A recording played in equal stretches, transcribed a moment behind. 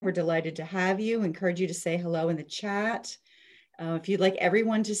We're delighted to have you. Encourage you to say hello in the chat. If you'd like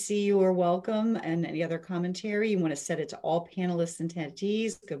everyone to see you or welcome and any other commentary, you want to set it to all panelists and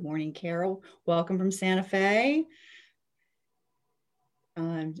attendees. Good morning, Carol. Welcome from Santa Fe.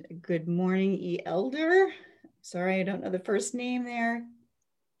 Good morning, E. Elder. Sorry, I don't know the first name there.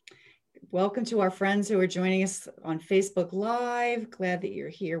 Welcome to our friends who are joining us on Facebook Live. Glad that you're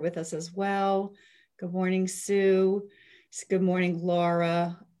here with us as well. Good morning, Sue. Good morning,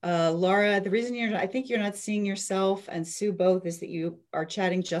 Laura. Laura, the reason I think you're not seeing yourself and Sue both is that you are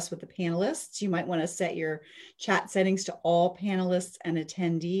chatting just with the panelists. You might want to set your chat settings to all panelists and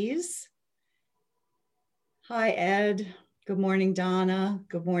attendees. Hi, Ed. Good morning, Donna.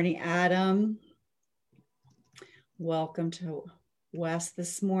 Good morning, Adam. Welcome to Wes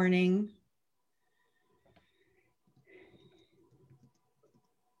this morning.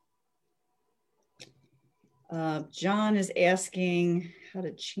 John is asking how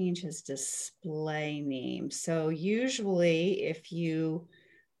to change his display name. So usually if you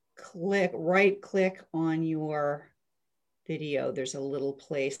right click on your video, there's a little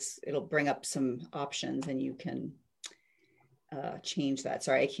place, it'll bring up some options and you can change that.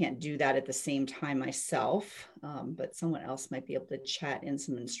 Sorry, I can't do that at the same time myself, but someone else might be able to chat in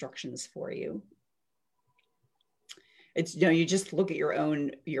some instructions for you. It's, you know, you just look at your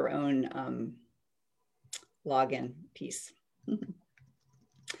own login piece.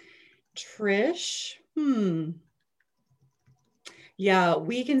 Trish, yeah,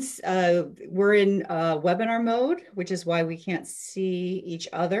 we can, we're in webinar mode, which is why we can't see each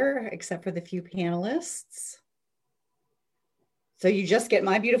other except for the few panelists. So you just get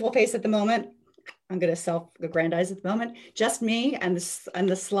my beautiful face at the moment. I'm going to self-aggrandize at the moment. Just me and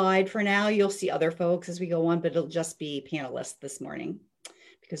the slide for now. You'll see other folks as we go on, but it'll just be panelists this morning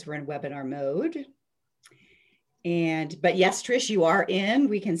because we're in webinar mode. But yes, Trish, you are in.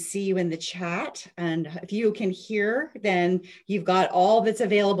 We can see you in the chat. And if you can hear, then you've got all that's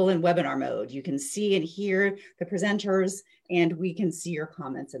available in webinar mode. You can see and hear the presenters, and we can see your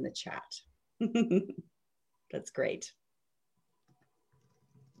comments in the chat. That's great.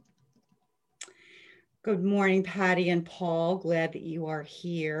 Good morning, Patty and Paul. Glad that you are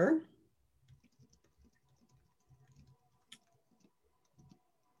here.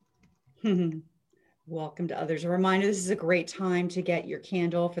 Welcome to others. A reminder, this is a great time to get your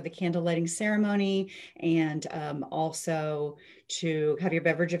candle for the candle lighting ceremony and also to have your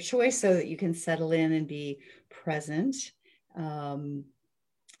beverage of choice so that you can settle in and be present. That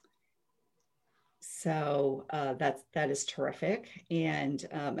is terrific. And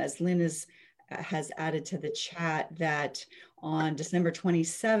as Lynn has added to the chat that on December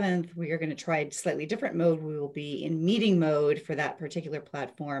 27th, we are going to try a slightly different mode. We will be in meeting mode for that particular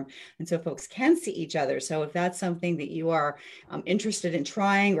platform. And so folks can see each other. So if that's something that you are interested in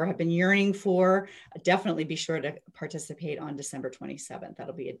trying or have been yearning for, definitely be sure to participate on December 27th.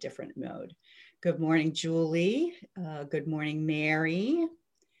 That'll be a different mode. Good morning, Julie. Good morning, Mary.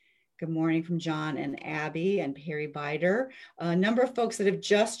 Good morning from John and Abby and Perry Bider. A number of folks that have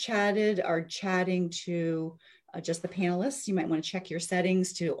just chatted are chatting to just the panelists. You might want to check your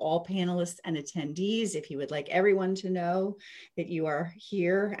settings to all panelists and attendees if you would like everyone to know that you are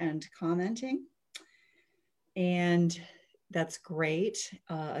here and commenting. And that's great.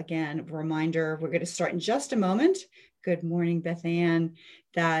 Again, a reminder, we're going to start in just a moment. Good morning, Beth Ann,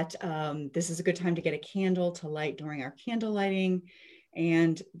 that this is a good time to get a candle to light during our candle lighting.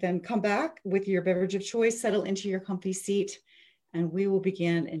 And then come back with your beverage of choice, settle into your comfy seat, and we will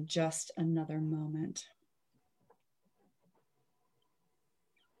begin in just another moment.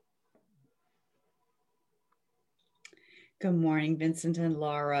 Good morning, Vincent and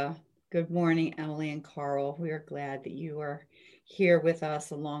Laura. Good morning, Emily and Carl. We are glad that you are here with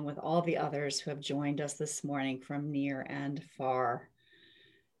us, along with all the others who have joined us this morning from near and far.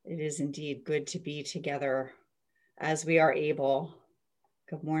 It is indeed good to be together as we are able.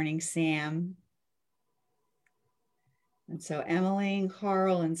 Good morning, Sam. And so Emily and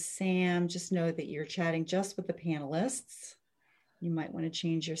Carl and Sam, just know that you're chatting just with the panelists. You might want to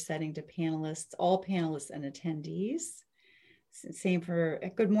change your setting to panelists, all panelists and attendees. Same for,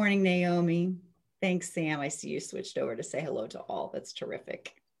 good morning, Naomi. Thanks, Sam. I see you switched over to say hello to all. That's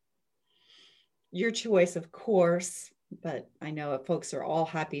terrific. Your choice, of course, but I know folks are all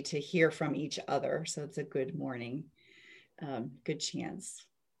happy to hear from each other. So it's a good morning. Good chance.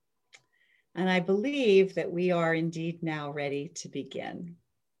 And I believe that we are indeed now ready to begin.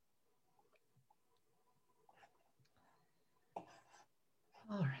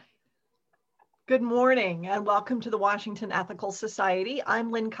 All right. Good morning and welcome to the Washington Ethical Society. I'm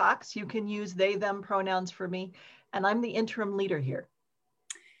Lynn Cox. You can use they, them pronouns for me, and I'm the interim leader here.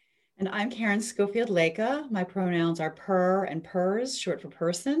 And I'm Karen Schofield Leica. My pronouns are per and pers, short for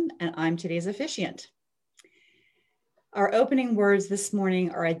person, and I'm today's officiant. Our opening words this morning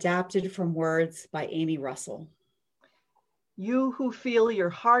are adapted from words by Amy Russell. You who feel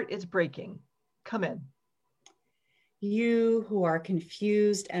your heart is breaking, come in. You who are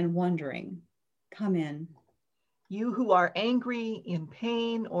confused and wondering, come in. You who are angry, in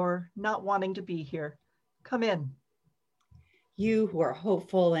pain, or not wanting to be here, come in. You who are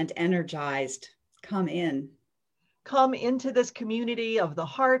hopeful and energized, come in. Come into this community of the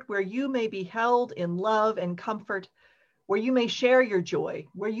heart where you may be held in love and comfort, where you may share your joy,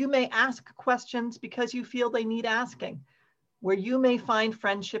 where you may ask questions because you feel they need asking, where you may find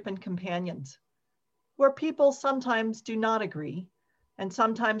friendship and companions, where people sometimes do not agree and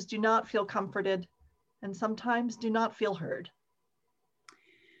sometimes do not feel comforted and sometimes do not feel heard.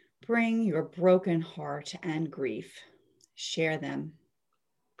 Bring your broken heart and grief. Share them.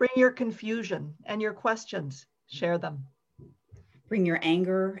 Bring your confusion and your questions. Share them. Bring your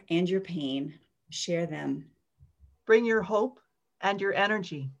anger and your pain. Share them. Bring your hope and your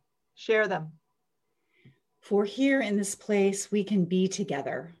energy. Share them. For here in this place, we can be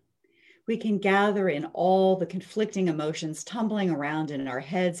together. We can gather in all the conflicting emotions tumbling around in our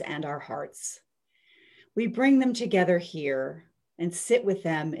heads and our hearts. We bring them together here and sit with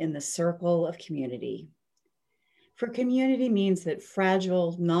them in the circle of community. For community means that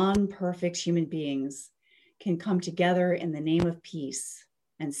fragile, non-perfect human beings can come together in the name of peace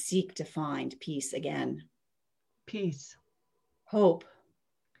and seek to find peace again. Peace. Hope.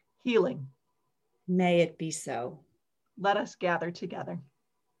 Healing. May it be so. Let us gather together.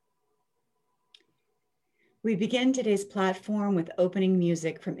 We begin today's platform with opening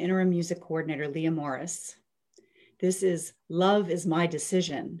music from Interim Music Coordinator Leah Morris. This is Love is My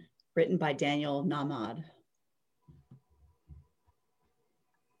Decision, written by Daniel Namad.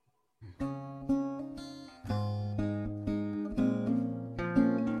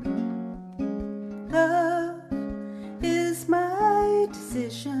 Love is my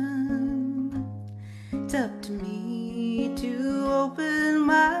decision. It's up to me to open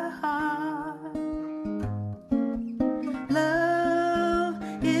my heart. Love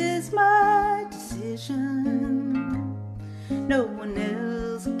is my decision. No one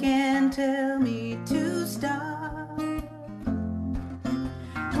else can tell me to stop.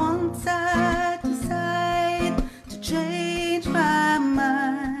 Once I decide to change my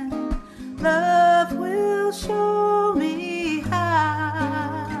mind, love will show me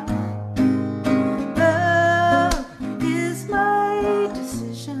how. Love is my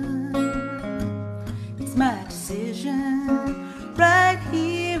decision. It's my decision right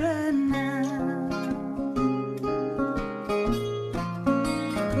here and now.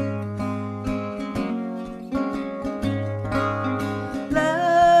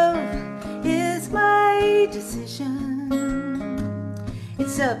 Love is my decision.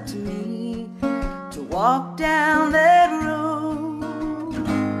 It's up to me to walk down that road.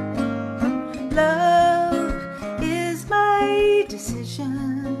 Love is my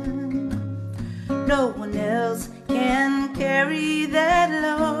decision. No one else can carry that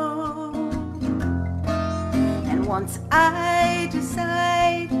load. And once I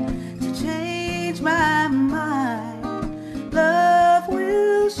decide to change my mind, love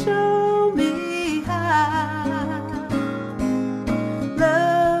will show me how.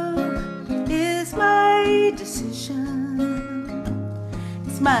 Love is my decision.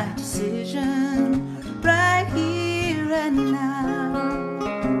 It's my decision right here and now.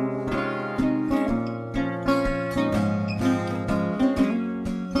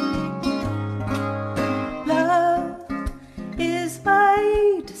 Love is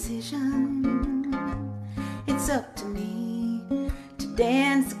my decision. It's up to me to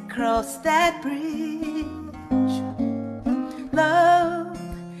dance across that bridge. Love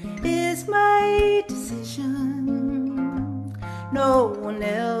is my decision. No one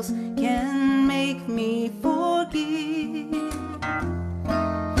else can make me forgive.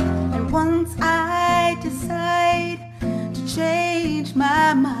 And once I decide to change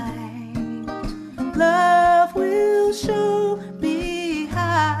my mind, love will show me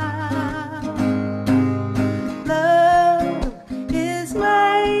how. Love is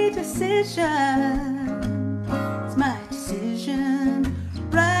my decision. It's my decision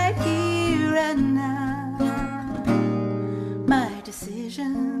right here and now. My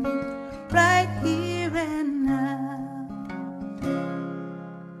decision right here and now.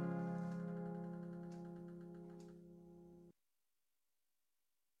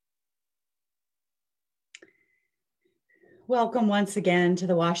 Welcome once again to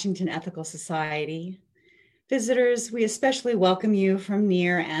the Washington Ethical Society. Visitors, we especially welcome you from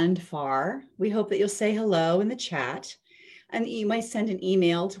near and far. We hope that you'll say hello in the chat, and you might send an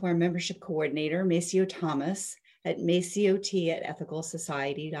email to our membership coordinator, Maceo Thomas, at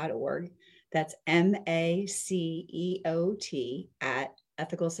maceot@ethicalsociety.org. That's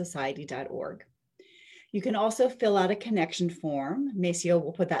MACEOT@ethicalsociety.org. You can also fill out a connection form. Maceo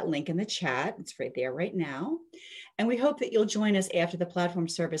will put that link in the chat. It's right there right now. And we hope that you'll join us after the platform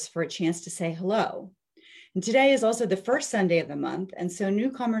service for a chance to say hello. And today is also the first Sunday of the month, and so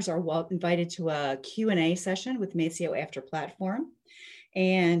newcomers are invited to a Q&A session with Maceo after platform.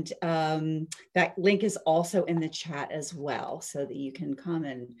 And that link is also in the chat as well, so that you can come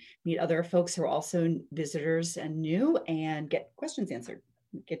and meet other folks who are also visitors and new and get questions answered,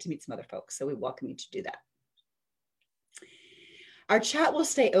 get to meet some other folks. So we welcome you to do that. Our chat will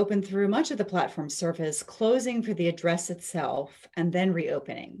stay open through much of the platform service, closing for the address itself and then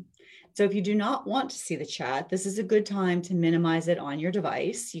reopening. So if you do not want to see the chat, this is a good time to minimize it on your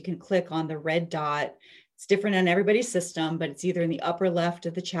device. You can click on the red dot. It's different on everybody's system, but it's either in the upper left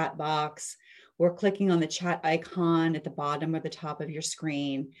of the chat box or clicking on the chat icon at the bottom or the top of your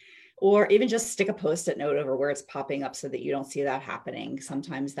screen, or even just stick a Post-it note over where it's popping up so that you don't see that happening.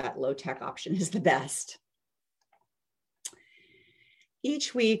 Sometimes that low-tech option is the best.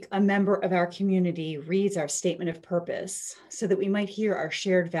 Each week, a member of our community reads our statement of purpose so that we might hear our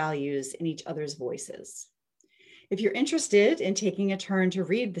shared values in each other's voices. If you're interested in taking a turn to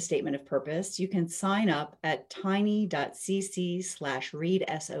read the statement of purpose, you can sign up at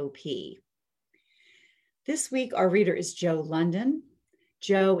tiny.cc/readsop. This week, our reader is Joe London.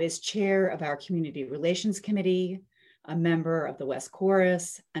 Joe is chair of our Community Relations Committee, a member of the West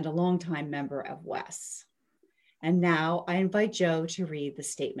Chorus, and a longtime member of WES. And now I invite Joe to read the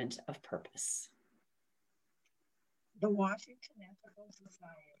statement of purpose. The Washington Ethical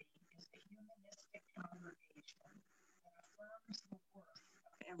Society is a humanistic congregation that affirms the worth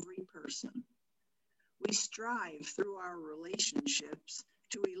of every person. We strive through our relationships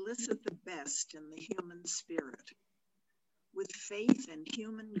to elicit the best in the human spirit. With faith and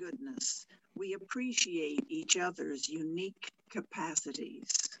human goodness, we appreciate each other's unique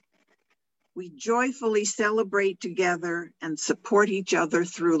capacities. We joyfully celebrate together and support each other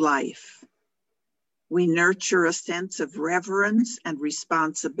through life. We nurture a sense of reverence and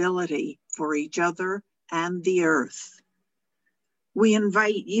responsibility for each other and the earth. We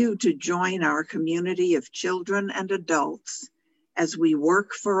invite you to join our community of children and adults as we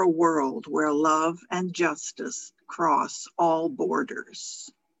work for a world where love and justice cross all borders.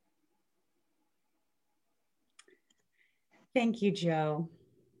 Thank you, Joe.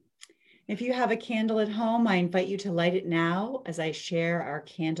 If you have a candle at home, I invite you to light it now as I share our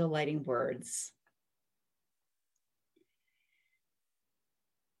candle lighting words.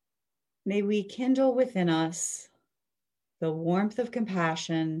 May we kindle within us the warmth of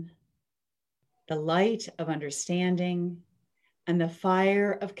compassion, the light of understanding, and the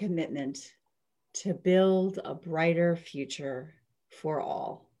fire of commitment to build a brighter future for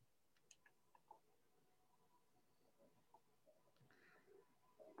all.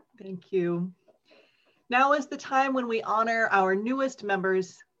 Thank you. Now is the time when we honor our newest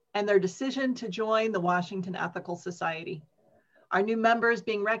members and their decision to join the Washington Ethical Society. Our new members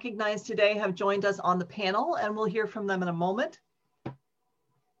being recognized today have joined us on the panel, and we'll hear from them in a moment.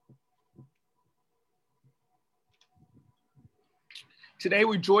 Today,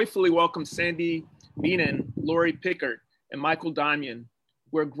 we joyfully welcome Sandy Beenan, Lori Pickard, and Michael Damian.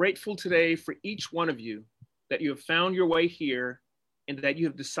 We're grateful today for each one of you that you have found your way here and that you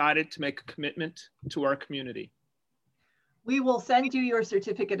have decided to make a commitment to our community. We will send you your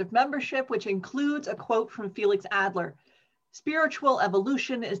certificate of membership, which includes a quote from Felix Adler. Spiritual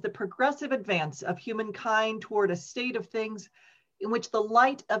evolution is the progressive advance of humankind toward a state of things in which the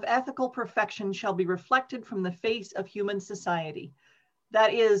light of ethical perfection shall be reflected from the face of human society.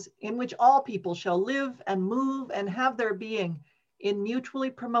 That is, in which all people shall live and move and have their being in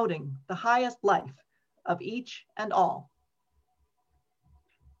mutually promoting the highest life of each and all.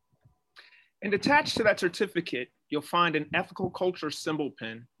 And attached to that certificate, you'll find an ethical culture symbol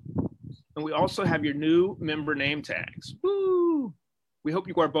pin. And we also have your new member name tags. Woo! We hope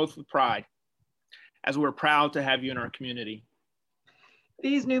you are both with pride, as we're proud to have you in our community.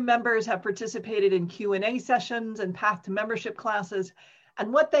 These new members have participated in Q&A sessions and Path to Membership classes,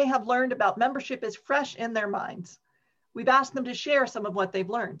 and what they have learned about membership is fresh in their minds. We've asked them to share some of what they've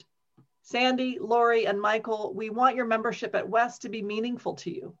learned. Sandy, Lori, and Michael, we want your membership at WES to be meaningful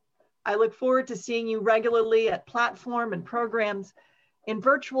to you. I look forward to seeing you regularly at platform and programs, in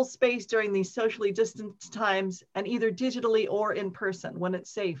virtual space during these socially distanced times, and either digitally or in person when it's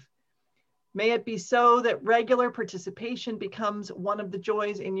safe. May it be so that regular participation becomes one of the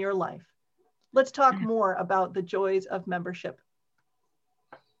joys in your life. Let's talk more about the joys of membership.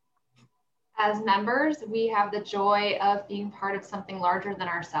 As members, we have the joy of being part of something larger than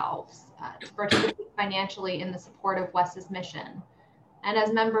ourselves, to participate financially in the support of WES's mission. And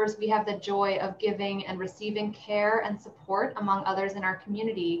as members, we have the joy of giving and receiving care and support among others in our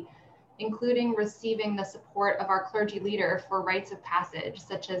community, including receiving the support of our clergy leader for rites of passage,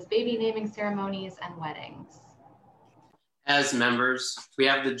 such as baby naming ceremonies and weddings. As members, we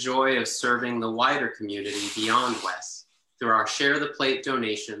have the joy of serving the wider community beyond WES through our Share the Plate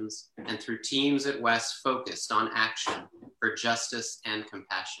donations and through teams at WES focused on action for justice and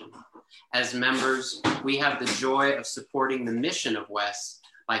compassion. As members, we have the joy of supporting the mission of WES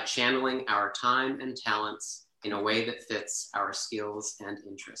by channeling our time and talents in a way that fits our skills and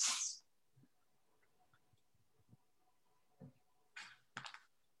interests.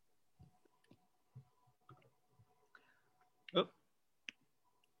 Oh.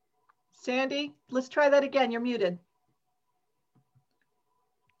 Sandy, let's try that again. You're muted.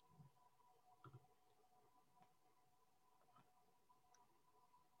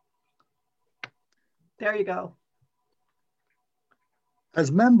 There you go.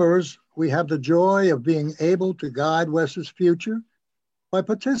 As members, we have the joy of being able to guide WES's future by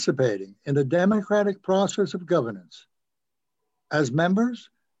participating in the democratic process of governance. As members,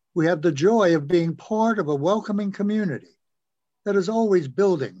 we have the joy of being part of a welcoming community that is always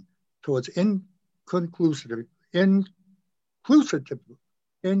building towards inclusivity.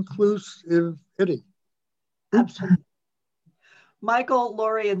 Absolutely. Michael,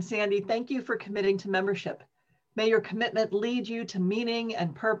 Lori, and Sandy, thank you for committing to membership. May your commitment lead you to meaning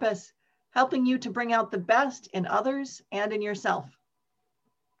and purpose, helping you to bring out the best in others and in yourself.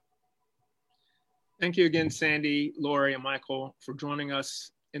 Thank you again, Sandy, Lori, and Michael, for joining us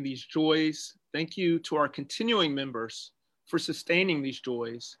in these joys. Thank you to our continuing members for sustaining these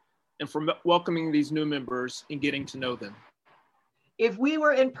joys and for welcoming these new members and getting to know them. If we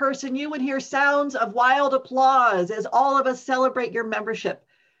were in person, you would hear sounds of wild applause as all of us celebrate your membership.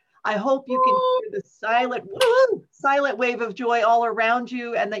 I hope you can hear the silent wave of joy all around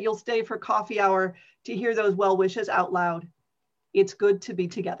you, and that you'll stay for coffee hour to hear those well wishes out loud. It's good to be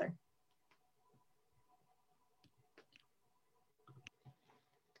together.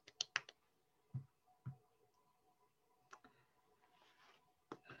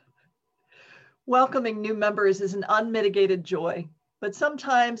 Welcoming new members is an unmitigated joy, but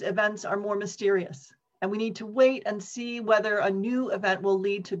sometimes events are more mysterious, and we need to wait and see whether a new event will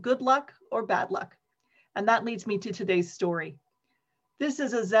lead to good luck or bad luck. And that leads me to today's story. This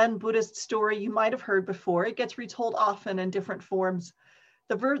is a Zen Buddhist story you might have heard before. It gets retold often in different forms.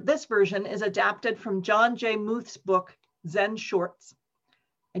 This version is adapted from John J. Muth's book, Zen Shorts.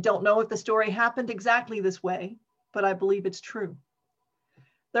 I don't know if the story happened exactly this way, but I believe it's true.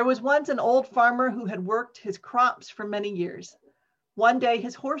 There was once an old farmer who had worked his crops for many years. One day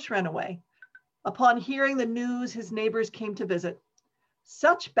his horse ran away. Upon hearing the news, his neighbors came to visit.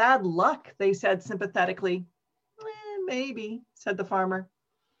 "Such bad luck," they said sympathetically. Maybe," said the farmer.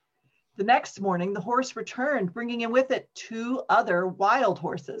 The next morning, the horse returned, bringing in with it 2 other wild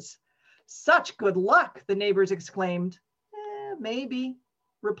horses. "Such good luck," the neighbors exclaimed. Maybe,"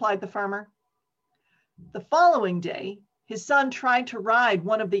 replied the farmer. The following day, his son tried to ride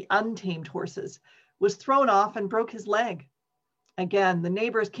one of the untamed horses, was thrown off and broke his leg. Again, the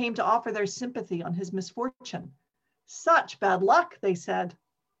neighbors came to offer their sympathy on his misfortune. "Such bad luck," they said.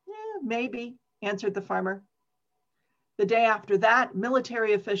 Maybe," answered the farmer. The day after that,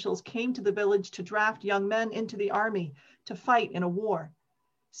 military officials came to the village to draft young men into the army to fight in a war.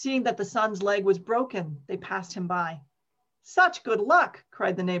 Seeing that the son's leg was broken, they passed him by. "Such good luck,"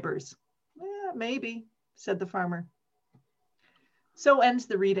 cried the neighbors. Maybe," said the farmer. So ends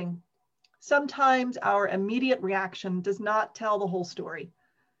the reading. Sometimes our immediate reaction does not tell the whole story.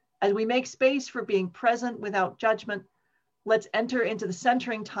 As we make space for being present without judgment, let's enter into the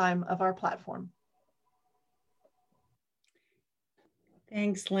centering time of our platform.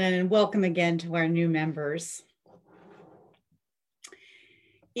 Thanks, Lynn, and welcome again to our new members.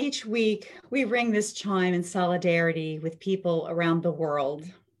 Each week, we ring this chime in solidarity with people around the world.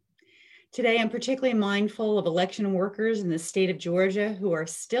 Today, I'm particularly mindful of election workers in the state of Georgia who are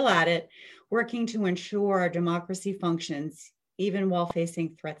still at it, working to ensure our democracy functions, even while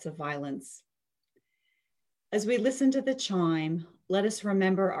facing threats of violence. As we listen to the chime, let us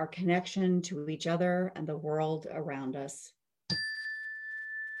remember our connection to each other and the world around us.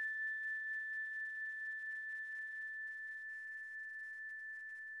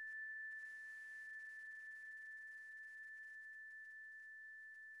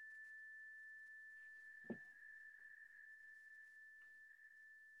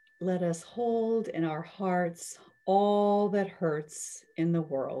 let us hold in our hearts all that hurts in the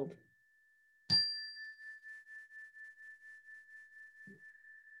world.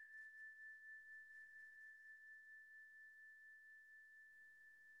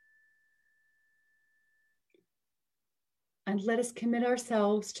 And let us commit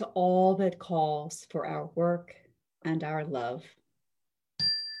ourselves to all that calls for our work and our love.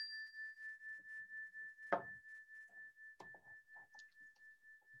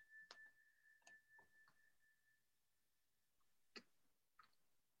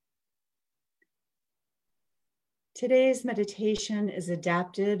 Today's meditation is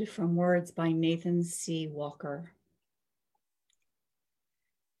adapted from words by Nathan C. Walker.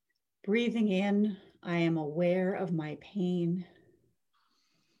 Breathing in, I am aware of my pain.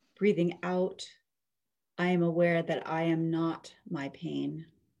 Breathing out, I am aware that I am not my pain.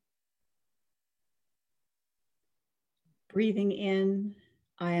 Breathing in,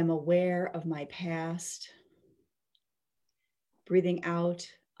 I am aware of my past. Breathing out,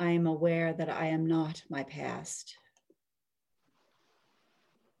 I am aware that I am not my past.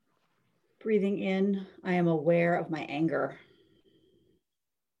 Breathing in, I am aware of my anger.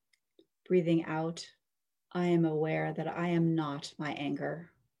 Breathing out, I am aware that I am not my anger.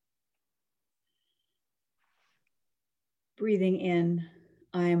 Breathing in,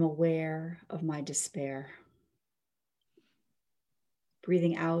 I am aware of my despair.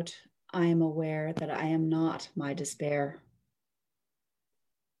 Breathing out, I am aware that I am not my despair.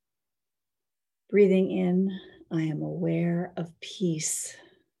 Breathing in, I am aware of peace.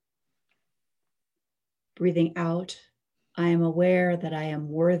 Breathing out, I am aware that I am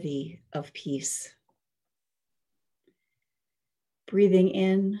worthy of peace. Breathing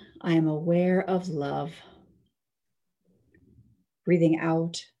in, I am aware of love. Breathing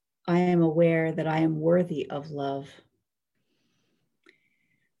out, I am aware that I am worthy of love.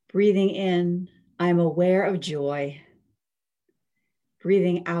 Breathing in, I am aware of joy.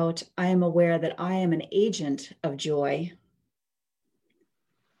 Breathing out, I am aware that I am an agent of joy.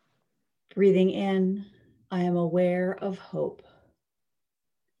 Breathing in, I am aware of hope.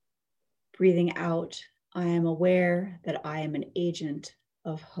 Breathing out, I am aware that I am an agent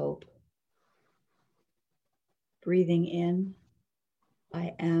of hope. Breathing in,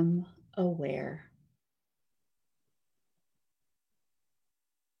 I am aware.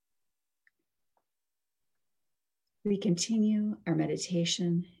 We continue our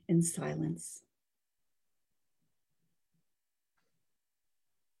meditation in silence.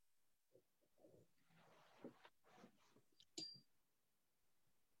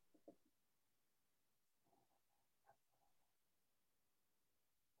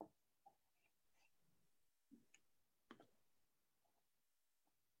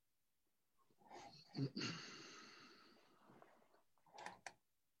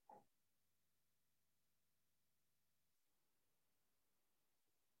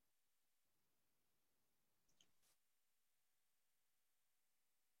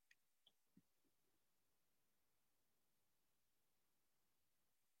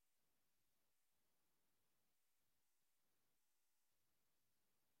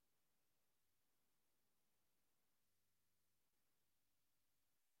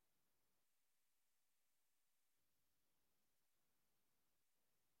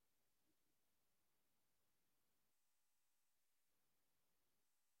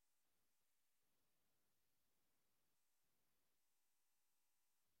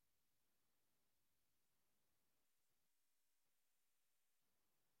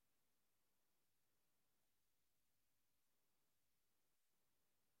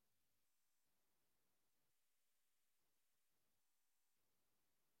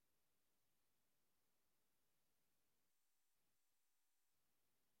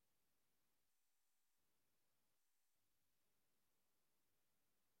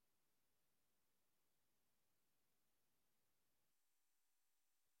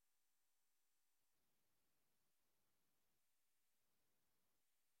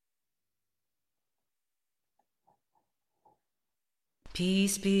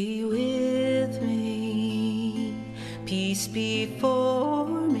 Peace be with me, peace before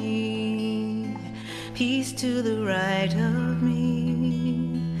me, peace to the right of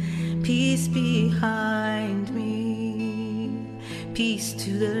me, peace behind me, peace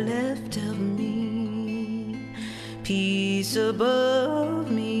to the left of me, peace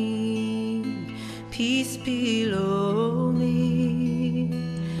above me, peace below me,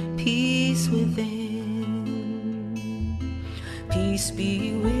 peace within. Peace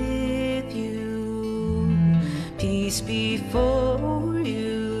be with you, peace before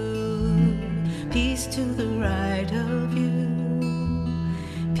you, peace to the right of you,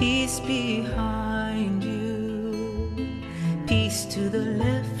 peace behind you, peace to the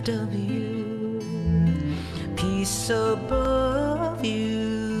left of you, peace above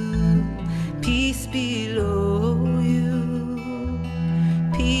you, peace below you,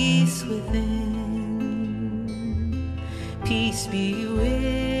 peace within, peace be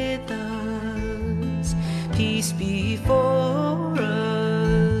with us, peace before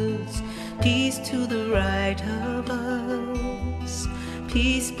us, peace to the right of us,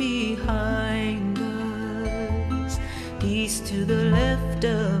 peace behind us, peace to the left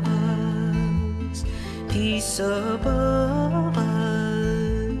of us, peace above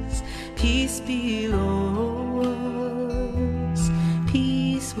us, peace below us,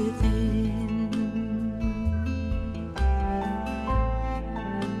 peace within.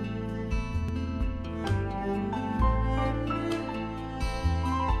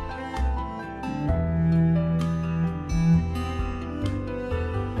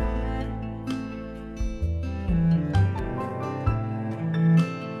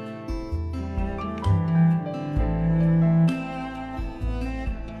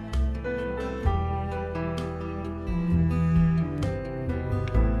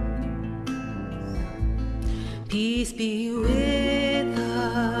 Peace be with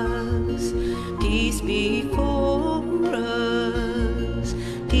us, peace before us,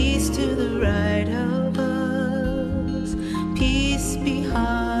 peace to the right of us, peace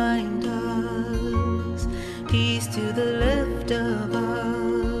behind us, peace to the left of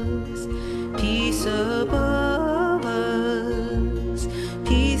us, peace above us,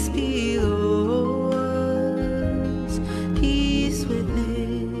 peace below us, peace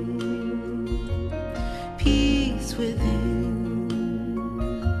within, peace within,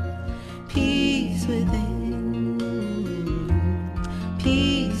 peace within,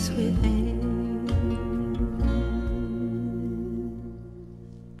 peace within.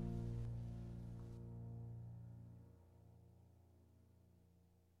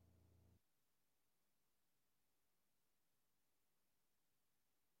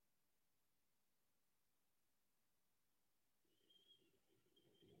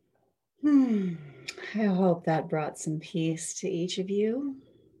 I hope that brought some peace to each of you.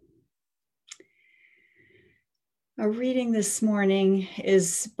 Our reading this morning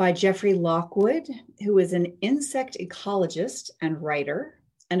is by Jeffrey Lockwood, who is an insect ecologist and writer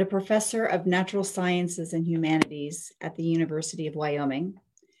and a professor of natural sciences and humanities at the University of Wyoming.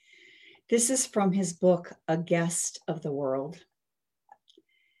 This is from his book, A Guest of the World.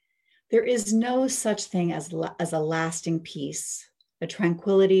 There is no such thing as a lasting peace, a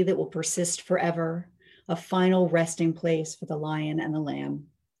tranquility that will persist forever, a final resting place for the lion and the lamb.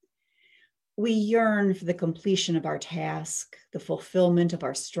 We yearn for the completion of our task, the fulfillment of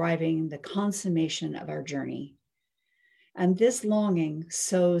our striving, the consummation of our journey. And this longing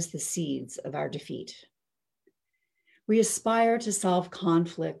sows the seeds of our defeat. We aspire to solve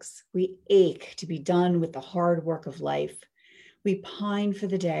conflicts. We ache to be done with the hard work of life. We pine for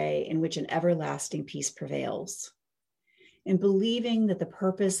the day in which an everlasting peace prevails. In believing that the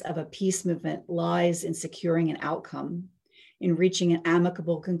purpose of a peace movement lies in securing an outcome, in reaching an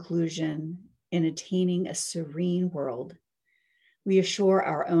amicable conclusion, in attaining a serene world, we assure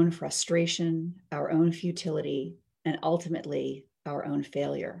our own frustration, our own futility, and ultimately our own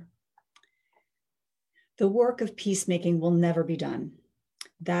failure. The work of peacemaking will never be done.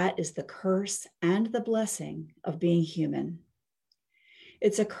 That is the curse and the blessing of being human.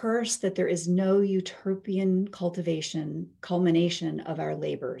 It's a curse that there is no utopian culmination of our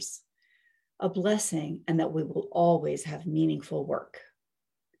labors, a blessing, and that we will always have meaningful work.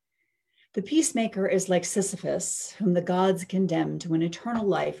 The peacemaker is like Sisyphus, whom the gods condemn to an eternal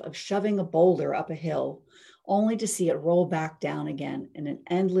life of shoving a boulder up a hill, only to see it roll back down again in an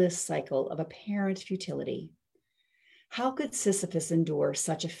endless cycle of apparent futility. How could Sisyphus endure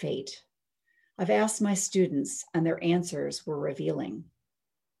such a fate? I've asked my students, and their answers were revealing.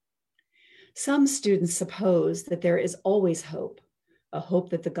 Some students suppose that there is always hope, a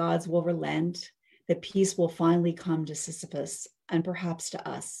hope that the gods will relent, that peace will finally come to Sisyphus and perhaps to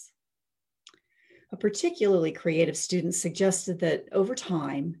us. A particularly creative student suggested that over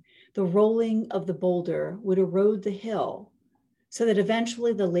time, the rolling of the boulder would erode the hill so that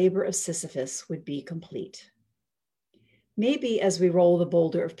eventually the labor of Sisyphus would be complete. Maybe as we roll the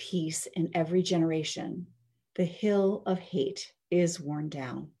boulder of peace in every generation, the hill of hate is worn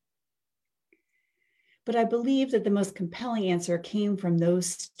down. But I believe that the most compelling answer came from those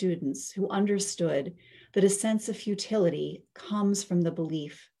students who understood that a sense of futility comes from the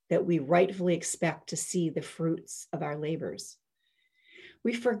belief that we rightfully expect to see the fruits of our labors.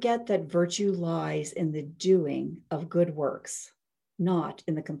 We forget that virtue lies in the doing of good works, not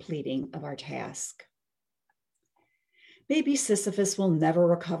in the completing of our task. Maybe Sisyphus will never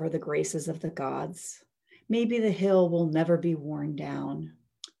recover the graces of the gods. Maybe the hill will never be worn down.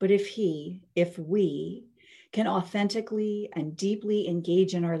 But if we can authentically and deeply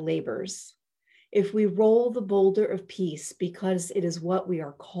engage in our labors, if we roll the boulder of peace because it is what we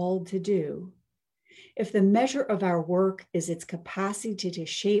are called to do, if the measure of our work is its capacity to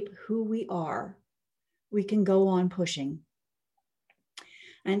shape who we are, we can go on pushing.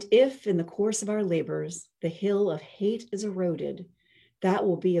 And if in the course of our labors, the hill of hate is eroded, that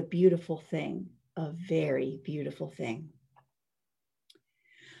will be a beautiful thing, a very beautiful thing.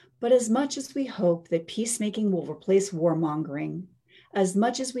 But as much as we hope that peacemaking will replace warmongering, as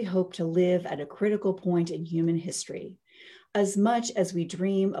much as we hope to live at a critical point in human history, as much as we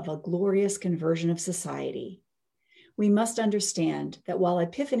dream of a glorious conversion of society, we must understand that while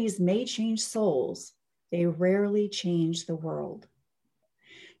epiphanies may change souls, they rarely change the world.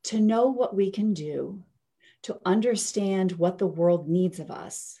 To know what we can do, to understand what the world needs of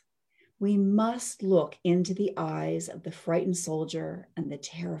us, we must look into the eyes of the frightened soldier and the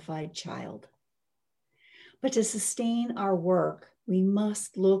terrified child. But to sustain our work, we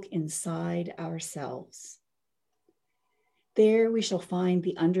must look inside ourselves. There we shall find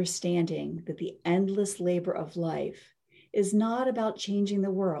the understanding that the endless labor of life is not about changing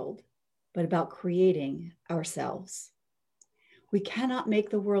the world, but about creating ourselves. We cannot make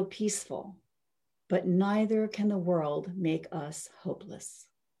the world peaceful, but neither can the world make us hopeless.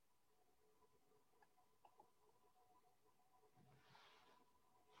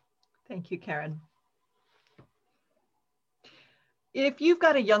 Thank you, Karen. If you've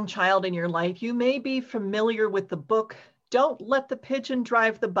got a young child in your life, you may be familiar with the book, Don't Let the Pigeon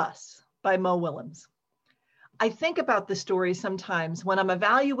Drive the Bus by Mo Willems. I think about this story sometimes when I'm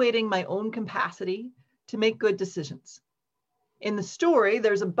evaluating my own capacity to make good decisions. In the story,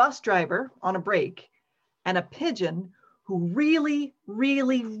 there's a bus driver on a break and a pigeon who really,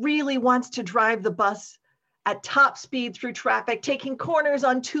 really, really wants to drive the bus at top speed through traffic, taking corners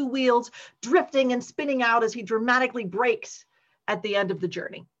on two wheels, drifting and spinning out as he dramatically brakes at the end of the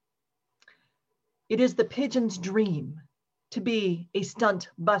journey. It is the pigeon's dream to be a stunt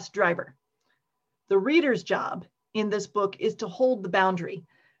bus driver. The reader's job in this book is to hold the boundary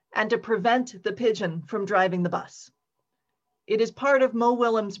and to prevent the pigeon from driving the bus. It is part of Mo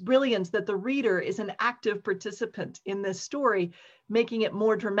Willems' brilliance that the reader is an active participant in this story, making it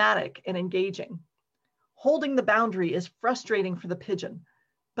more dramatic and engaging. Holding the boundary is frustrating for the pigeon,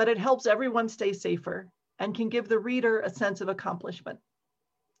 but it helps everyone stay safer and can give the reader a sense of accomplishment.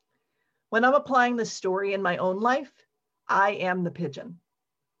 When I'm applying this story in my own life, I am the pigeon.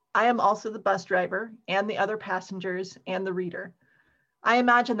 I am also the bus driver and the other passengers and the reader. I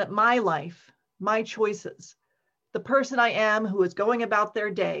imagine that my life, my choices, the person I am who is going about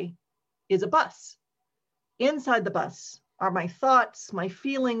their day is a bus. Inside the bus are my thoughts, my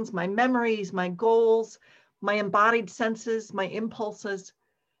feelings, my memories, my goals, my embodied senses, my impulses,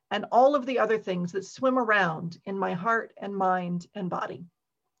 and all of the other things that swim around in my heart and mind and body.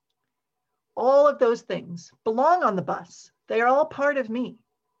 All of those things belong on the bus. They are all part of me.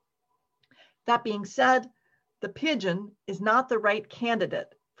 That being said, the pigeon is not the right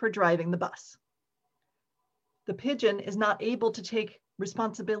candidate for driving the bus. The pigeon is not able to take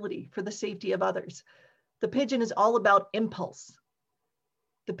responsibility for the safety of others. The pigeon is all about impulse.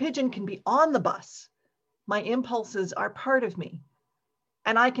 The pigeon can be on the bus. My impulses are part of me,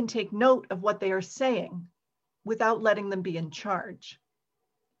 and I can take note of what they are saying without letting them be in charge.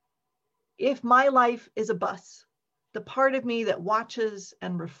 If my life is a bus, the part of me that watches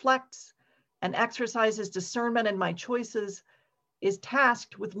and reflects and exercises discernment in my choices is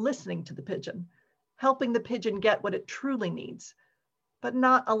tasked with listening to the pigeon, helping the pigeon get what it truly needs, but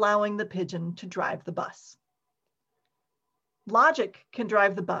not allowing the pigeon to drive the bus. Logic can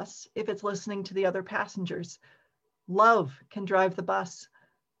drive the bus if it's listening to the other passengers. Love can drive the bus,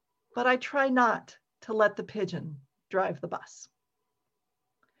 but I try not to let the pigeon drive the bus.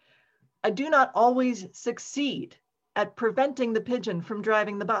 I do not always succeed at preventing the pigeon from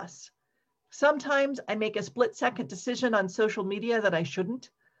driving the bus. Sometimes I make a split-second decision on social media that I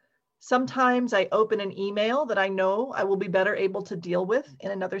shouldn't. Sometimes I open an email that I know I will be better able to deal with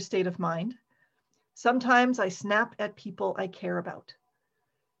in another state of mind. Sometimes I snap at people I care about.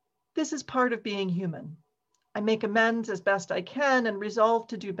 This is part of being human. I make amends as best I can and resolve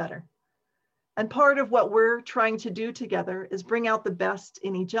to do better. And part of what we're trying to do together is bring out the best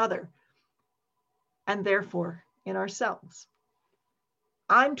in each other, and therefore in ourselves.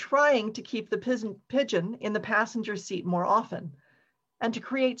 I'm trying to keep the pigeon in the passenger seat more often and to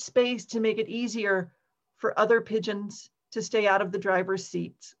create space to make it easier for other pigeons to stay out of the driver's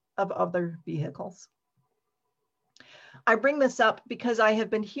seats of other vehicles. I bring this up because I have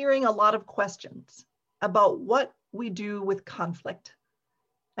been hearing a lot of questions about what we do with conflict,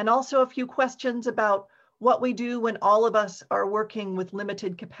 and also a few questions about what we do when all of us are working with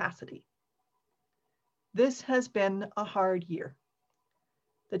limited capacity. This has been a hard year.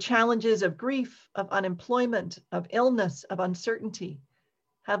 The challenges of grief, of unemployment, of illness, of uncertainty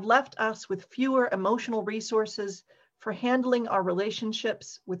have left us with fewer emotional resources for handling our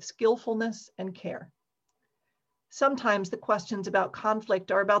relationships with skillfulness and care. Sometimes the questions about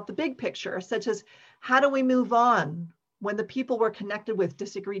conflict are about the big picture, such as how do we move on when the people we're connected with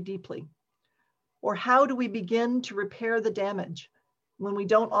disagree deeply? Or how do we begin to repair the damage when we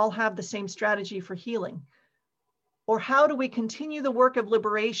don't all have the same strategy for healing? Or how do we continue the work of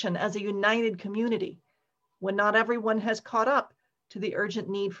liberation as a united community when not everyone has caught up to the urgent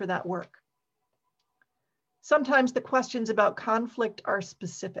need for that work? Sometimes the questions about conflict are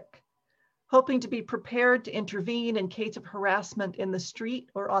specific, hoping to be prepared to intervene in case of harassment in the street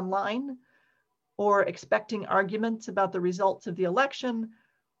or online, or expecting arguments about the results of the election,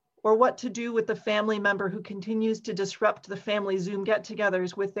 or what to do with the family member who continues to disrupt the family Zoom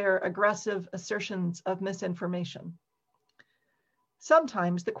get-togethers with their aggressive assertions of misinformation.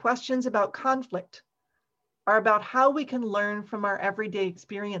 Sometimes the questions about conflict are about how we can learn from our everyday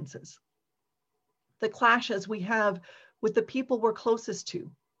experiences, the clashes we have with the people we're closest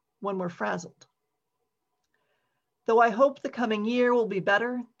to when we're frazzled. Though I hope the coming year will be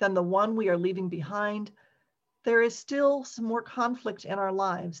better than the one we are leaving behind, there is still some more conflict in our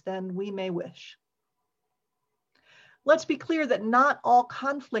lives than we may wish. Let's be clear that not all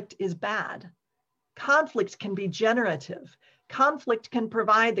conflict is bad. Conflict can be generative. Conflict can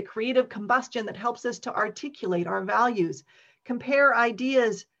provide the creative combustion that helps us to articulate our values, compare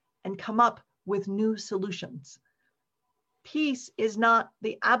ideas, and come up with new solutions. Peace is not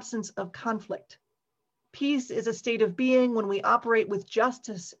the absence of conflict. Peace is a state of being when we operate with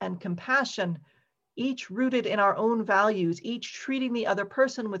justice and compassion, each rooted in our own values, each treating the other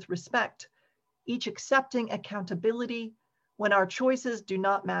person with respect, each accepting accountability when our choices do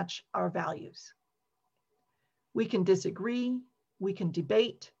not match our values. We can disagree, we can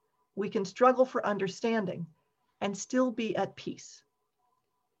debate, we can struggle for understanding, and still be at peace.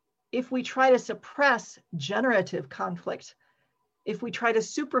 If we try to suppress generative conflict, if we try to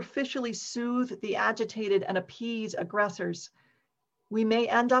superficially soothe the agitated and appease aggressors, we may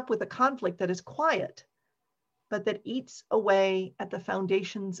end up with a conflict that is quiet, but that eats away at the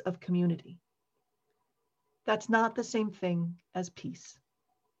foundations of community. That's not the same thing as peace.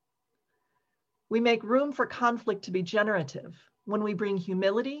 We make room for conflict to be generative when we bring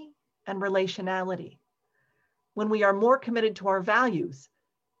humility and relationality, when we are more committed to our values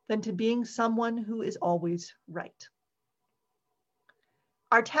than to being someone who is always right.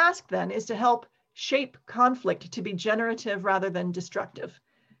 Our task then is to help shape conflict to be generative rather than destructive.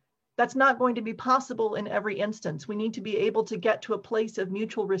 That's not going to be possible in every instance. We need to be able to get to a place of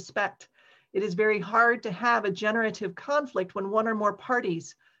mutual respect. It is very hard to have a generative conflict when one or more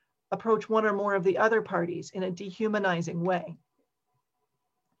parties approach one or more of the other parties in a dehumanizing way.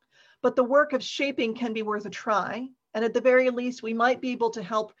 But the work of shaping can be worth a try, and at the very least, we might be able to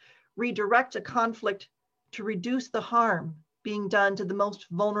help redirect a conflict to reduce the harm being done to the most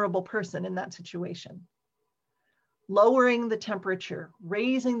vulnerable person in that situation. Lowering the temperature,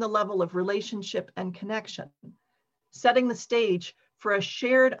 raising the level of relationship and connection, setting the stage for a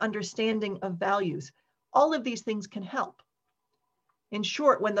shared understanding of values, all of these things can help. In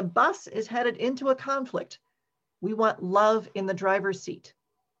short, when the bus is headed into a conflict, we want love in the driver's seat,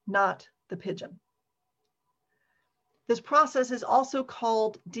 not the pigeon. This process is also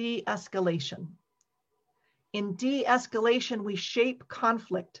called de-escalation. In de-escalation, we shape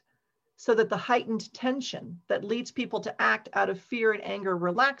conflict so that the heightened tension that leads people to act out of fear and anger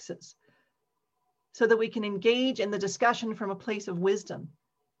relaxes, so that we can engage in the discussion from a place of wisdom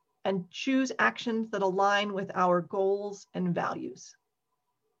and choose actions that align with our goals and values.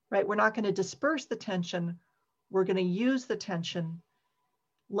 Right? We're not going to disperse the tension. We're going to use the tension,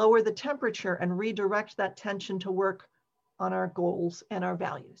 lower the temperature, and redirect that tension to work on our goals and our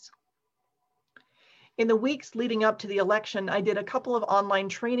values. In the weeks leading up to the election, I did a couple of online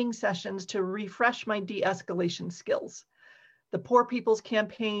training sessions to refresh my de-escalation skills. The Poor People's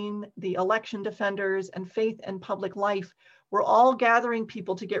Campaign, the Election Defenders, and Faith and Public Life were all gathering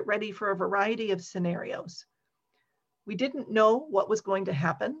people to get ready for a variety of scenarios. We didn't know what was going to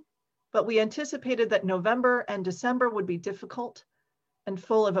happen, but we anticipated that November and December would be difficult and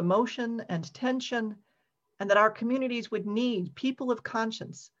full of emotion and tension, and that our communities would need people of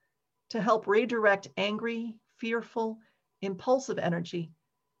conscience to help redirect angry, fearful, impulsive energy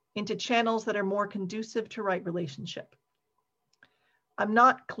into channels that are more conducive to right relationship. I'm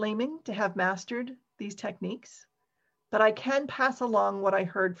not claiming to have mastered these techniques, but I can pass along what I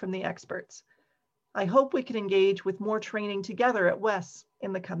heard from the experts. I hope we can engage with more training together at WES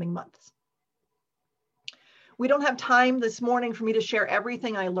in the coming months. We don't have time this morning for me to share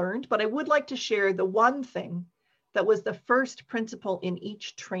everything I learned, but I would like to share the one thing that was the first principle in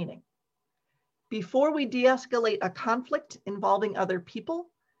each training. Before we de-escalate a conflict involving other people,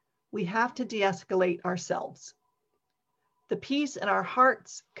 we have to de-escalate ourselves. The peace in our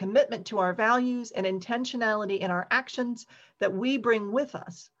hearts, commitment to our values, and intentionality in our actions that we bring with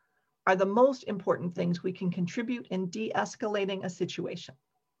us are the most important things we can contribute in de-escalating a situation.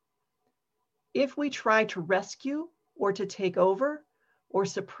 If we try to rescue or to take over or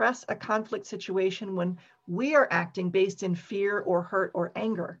suppress a conflict situation when we are acting based in fear or hurt or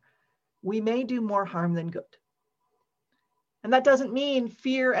anger, we may do more harm than good. And that doesn't mean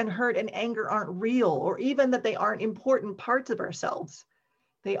fear and hurt and anger aren't real, or even that they aren't important parts of ourselves.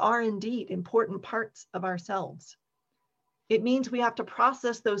 They are indeed important parts of ourselves. It means we have to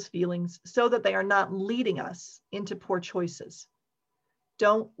process those feelings so that they are not leading us into poor choices.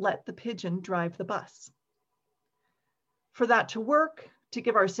 Don't let the pigeon drive the bus. For that to work, to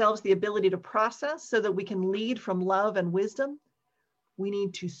give ourselves the ability to process so that we can lead from love and wisdom, we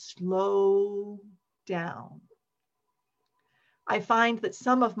need to slow down. I find that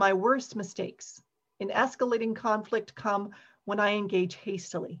some of my worst mistakes in escalating conflict come when I engage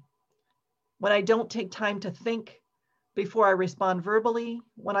hastily, when I don't take time to think before I respond verbally,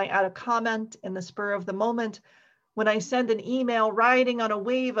 when I add a comment in the spur of the moment, when I send an email riding on a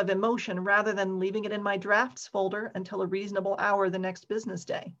wave of emotion rather than leaving it in my drafts folder until a reasonable hour the next business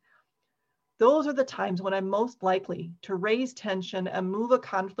day. Those are the times when I'm most likely to raise tension and move a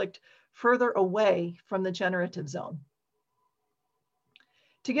conflict further away from the generative zone.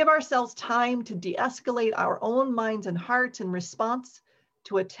 To give ourselves time to de-escalate our own minds and hearts in response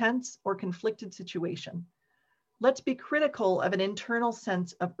to a tense or conflicted situation, let's be critical of an internal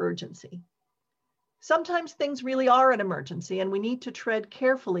sense of urgency. Sometimes things really are an emergency and we need to tread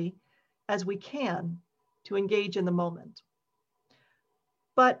carefully as we can to engage in the moment.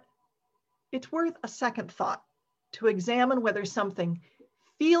 But it's worth a second thought to examine whether something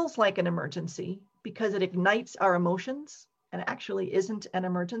feels like an emergency because it ignites our emotions and actually isn't an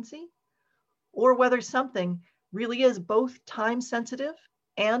emergency, or whether something really is both time sensitive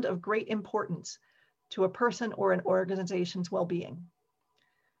and of great importance to a person or an organization's well-being.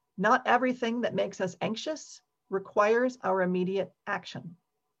 Not everything that makes us anxious requires our immediate action.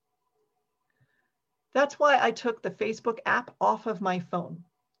 That's why I took the Facebook app off of my phone.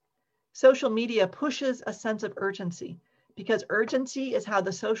 Social media pushes a sense of urgency because urgency is how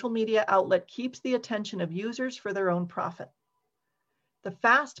the social media outlet keeps the attention of users for their own profit. The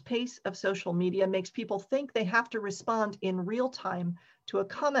fast pace of social media makes people think they have to respond in real time to a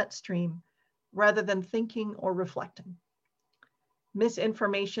comment stream rather than thinking or reflecting.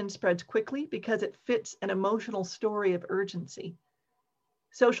 Misinformation spreads quickly because it fits an emotional story of urgency.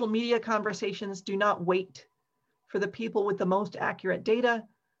 Social media conversations do not wait for the people with the most accurate data,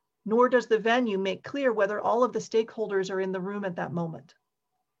 nor does the venue make clear whether all of the stakeholders are in the room at that moment.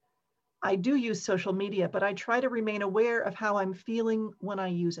 I do use social media, but I try to remain aware of how I'm feeling when I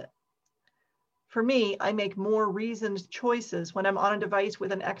use it. For me, I make more reasoned choices when I'm on a device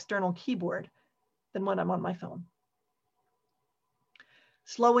with an external keyboard than when I'm on my phone.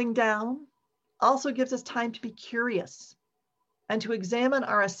 Slowing down also gives us time to be curious and to examine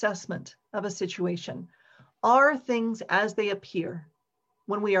our assessment of a situation. Are things as they appear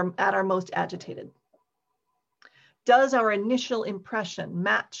when we are at our most agitated? Does our initial impression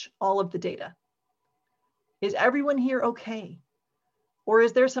match all of the data? Is everyone here okay? Or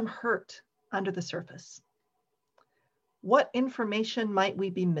is there some hurt under the surface? What information might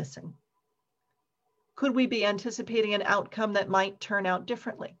we be missing? Could we be anticipating an outcome that might turn out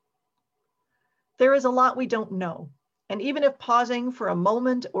differently? There is a lot we don't know. And even if pausing for a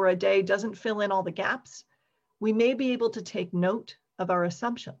moment or a day doesn't fill in all the gaps, we may be able to take note of our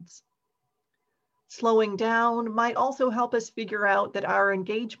assumptions. Slowing down might also help us figure out that our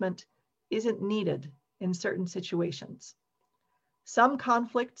engagement isn't needed in certain situations. Some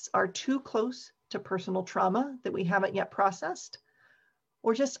conflicts are too close to personal trauma that we haven't yet processed,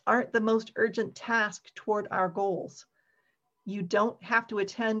 or just aren't the most urgent task toward our goals. You don't have to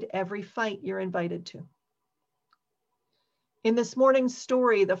attend every fight you're invited to. In this morning's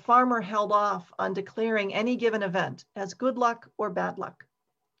story, the farmer held off on declaring any given event as good luck or bad luck.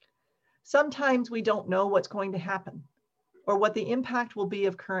 Sometimes we don't know what's going to happen or what the impact will be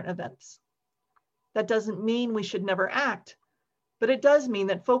of current events. That doesn't mean we should never act, but it does mean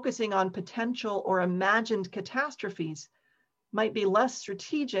that focusing on potential or imagined catastrophes might be less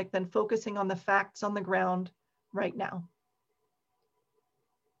strategic than focusing on the facts on the ground right now.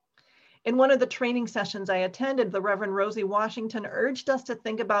 In one of the training sessions I attended, the Reverend Rosie Washington urged us to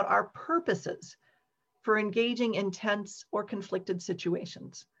think about our purposes for engaging in tense or conflicted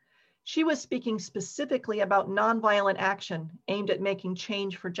situations. She was speaking specifically about nonviolent action aimed at making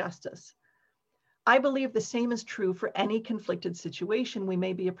change for justice. I believe the same is true for any conflicted situation we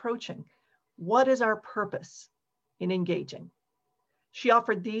may be approaching. What is our purpose in engaging? She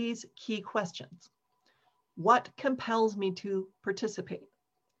offered these key questions. What compels me to participate?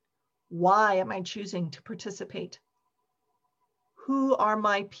 Why am I choosing to participate? Who are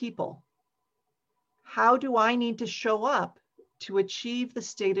my people? How do I need to show up to achieve the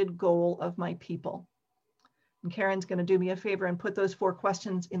stated goal of my people? And Karen's going to do me a favor and put those 4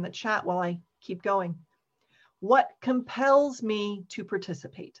 questions in the chat while I keep going. What compels me to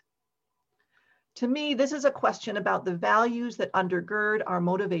participate? To me, this is a question about the values that undergird our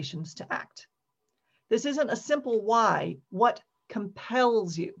motivations to act. This isn't a simple why. What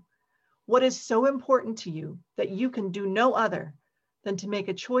compels you? What is so important to you that you can do no other than to make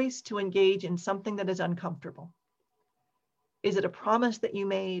a choice to engage in something that is uncomfortable? Is it a promise that you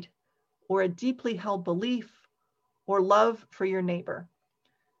made, or a deeply held belief, or love for your neighbor?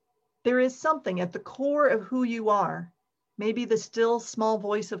 There is something at the core of who you are, maybe the still small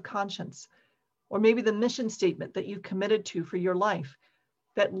voice of conscience, or maybe the mission statement that you've committed to for your life,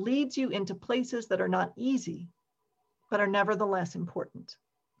 that leads you into places that are not easy, but are nevertheless important.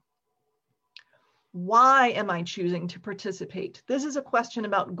 Why am I choosing to participate? This is a question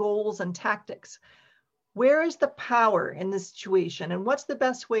about goals and tactics. Where is the power in this situation, and what's the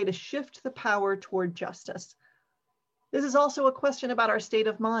best way to shift the power toward justice? This is also a question about our state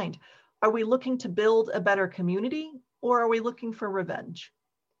of mind. Are we looking to build a better community, or are we looking for revenge?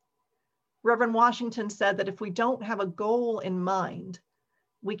 Reverend Washington said that if we don't have a goal in mind,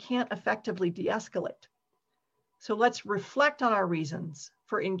 we can't effectively de-escalate. So let's reflect on our reasons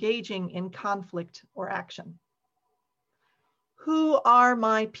for engaging in conflict or action. Who are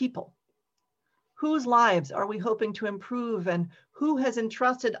my people? Whose lives are we hoping to improve, and who has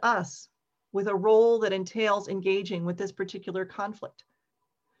entrusted us with a role that entails engaging with this particular conflict?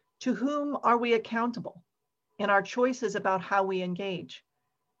 To whom are we accountable in our choices about how we engage?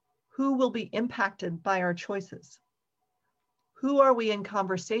 Who will be impacted by our choices? Who are we in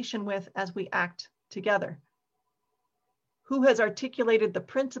conversation with as we act together? Who has articulated the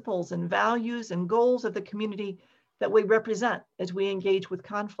principles and values and goals of the community that we represent as we engage with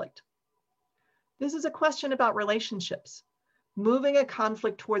conflict? This is a question about relationships. Moving a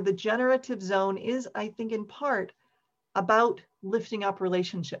conflict toward the generative zone is, I think, in part about lifting up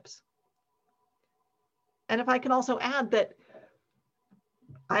relationships. And if I can also add that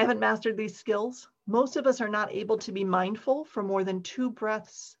I haven't mastered these skills, most of us are not able to be mindful for more than 2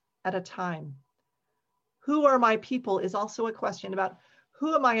 breaths at a time. Who are my people is also a question about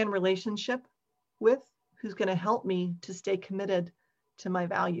who am I in relationship with, who's going to help me to stay committed to my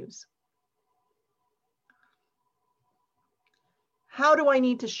values. How do I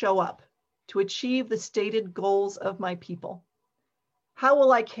need to show up to achieve the stated goals of my people? How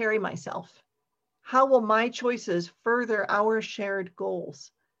will I carry myself? How will my choices further our shared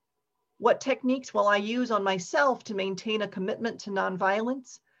goals? What techniques will I use on myself to maintain a commitment to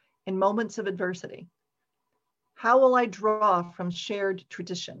nonviolence in moments of adversity? How will I draw from shared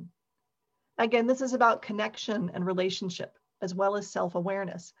tradition? Again, this is about connection and relationship, as well as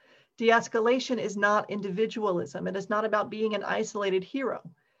self-awareness. De-escalation is not individualism. It is not about being an isolated hero.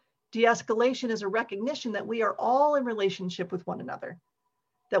 De-escalation is a recognition that we are all in relationship with one another,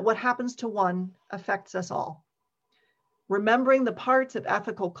 that what happens to one affects us all. Remembering the parts of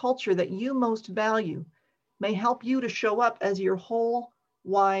ethical culture that you most value may help you to show up as your whole,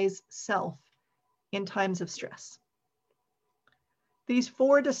 wise self in times of stress. These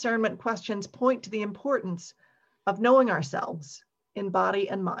 4 discernment questions point to the importance of knowing ourselves in body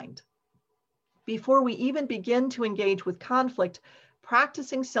and mind. Before we even begin to engage with conflict,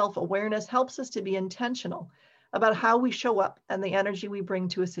 practicing self-awareness helps us to be intentional about how we show up and the energy we bring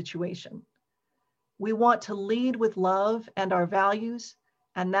to a situation. We want to lead with love and our values,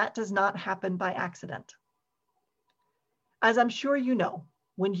 and that does not happen by accident. As I'm sure you know,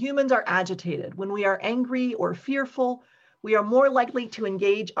 when humans are agitated, when we are angry or fearful, we are more likely to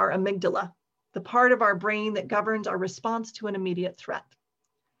engage our amygdala, the part of our brain that governs our response to an immediate threat.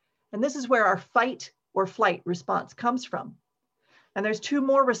 And this is where our fight or flight response comes from. And there's 2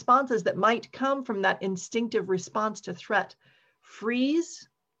 more responses that might come from that instinctive response to threat: freeze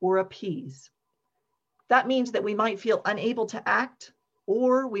or appease. That means that we might feel unable to act,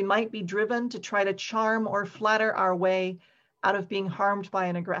 or we might be driven to try to charm or flatter our way out of being harmed by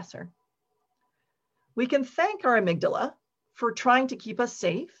an aggressor. We can thank our amygdala for trying to keep us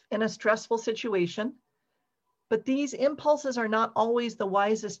safe in a stressful situation, but these impulses are not always the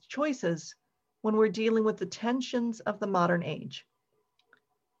wisest choices when we're dealing with the tensions of the modern age.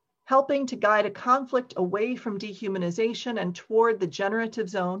 Helping to guide a conflict away from dehumanization and toward the generative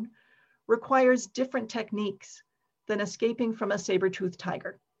zone requires different techniques than escaping from a saber-toothed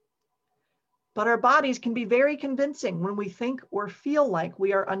tiger. But our bodies can be very convincing when we think or feel like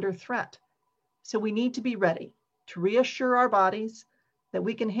we are under threat. So we need to be ready to reassure our bodies that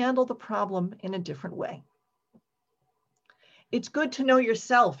we can handle the problem in a different way. It's good to know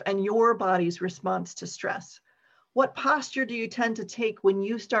yourself and your body's response to stress. What posture do you tend to take when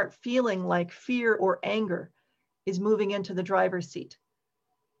you start feeling like fear or anger is moving into the driver's seat?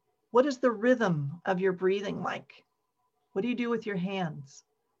 What is the rhythm of your breathing like? What do you do with your hands?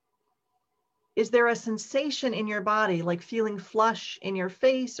 Is there a sensation in your body, like feeling flush in your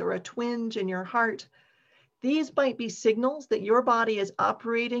face or a twinge in your heart? These might be signals that your body is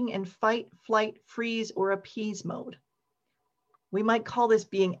operating in fight, flight, freeze, or appease mode. We might call this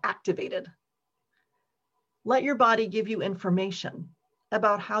being activated. Let your body give you information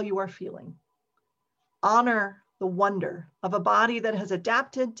about how you are feeling. Honor the wonder of a body that has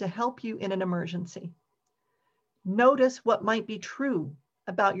adapted to help you in an emergency. Notice what might be true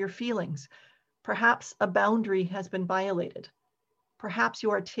about your feelings. Perhaps a boundary has been violated. Perhaps you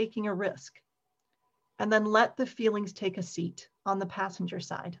are taking a risk. And then let the feelings take a seat on the passenger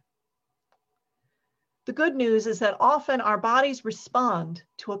side. The good news is that often our bodies respond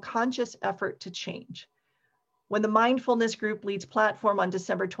to a conscious effort to change. When the Mindfulness Group leads platform on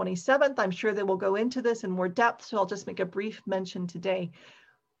December 27th, I'm sure they will go into this in more depth, so I'll just make a brief mention today.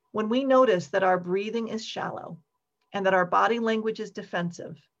 When we notice that our breathing is shallow and that our body language is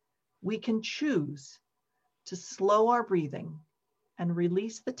defensive, we can choose to slow our breathing and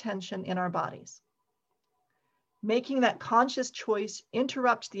release the tension in our bodies. Making that conscious choice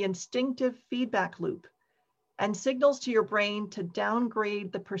interrupts the instinctive feedback loop and signals to your brain to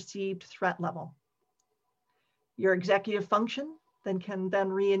downgrade the perceived threat level. Your executive function can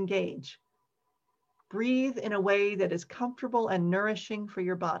re-engage. Breathe in a way that is comfortable and nourishing for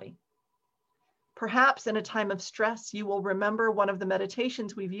your body. Perhaps in a time of stress, you will remember one of the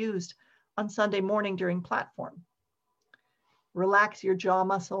meditations we've used on Sunday morning during platform. Relax your jaw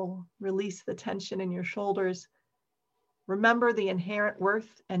muscle, release the tension in your shoulders. Remember the inherent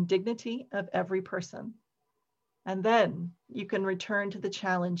worth and dignity of every person. And then you can return to the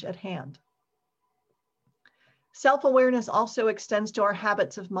challenge at hand. Self-awareness also extends to our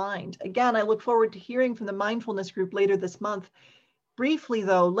habits of mind. Again, I look forward to hearing from the Mindfulness Group later this month. Briefly,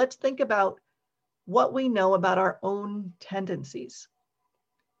 though, let's think about what we know about our own tendencies.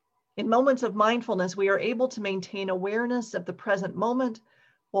 In moments of mindfulness, we are able to maintain awareness of the present moment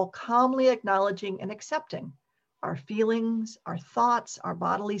while calmly acknowledging and accepting our feelings, our thoughts, our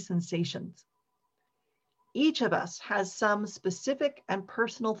bodily sensations. Each of us has some specific and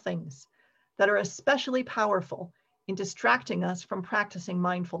personal things that are especially powerful in distracting us from practicing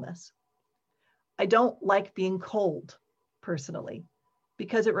mindfulness. I don't like being cold, personally,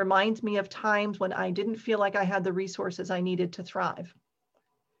 because it reminds me of times when I didn't feel like I had the resources I needed to thrive.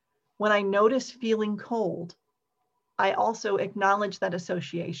 When I notice feeling cold, I also acknowledge that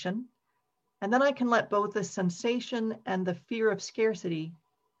association, and then I can let both the sensation and the fear of scarcity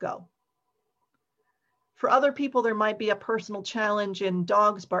go. For other people, there might be a personal challenge in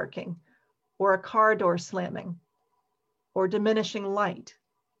dogs barking, or a car door slamming, or diminishing light,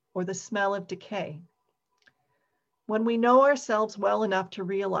 or the smell of decay. When we know ourselves well enough to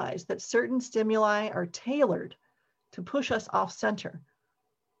realize that certain stimuli are tailored to push us off center,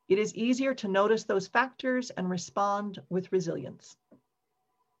 it is easier to notice those factors and respond with resilience.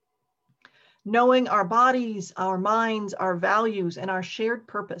 Knowing our bodies, our minds, our values, and our shared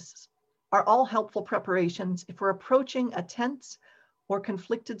purpose are all helpful preparations if we're approaching a tense or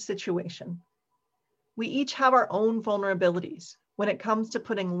conflicted situation. We each have our own vulnerabilities when it comes to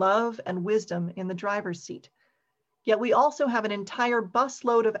putting love and wisdom in the driver's seat. Yet we also have an entire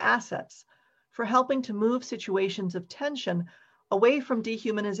busload of assets for helping to move situations of tension away from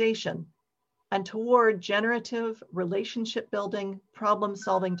dehumanization and toward generative, relationship-building,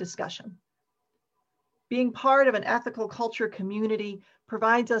 problem-solving discussion. Being part of an ethical culture community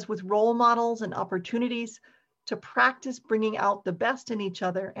provides us with role models and opportunities to practice bringing out the best in each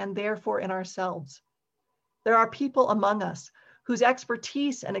other and therefore in ourselves. There are people among us whose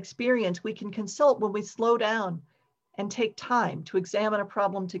expertise and experience we can consult when we slow down and take time to examine a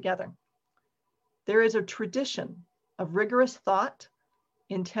problem together. There is a tradition of rigorous thought,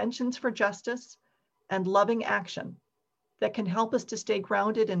 intentions for justice, and loving action that can help us to stay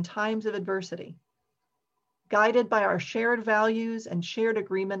grounded in times of adversity. Guided by our shared values and shared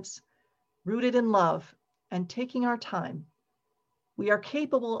agreements, rooted in love and taking our time, we are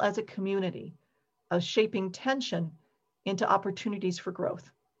capable as a community of shaping tension into opportunities for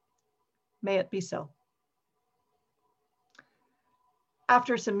growth. May it be so.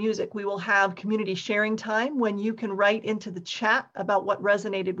 After some music, we will have community sharing time when you can write into the chat about what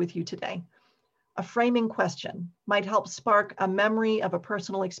resonated with you today. A framing question might help spark a memory of a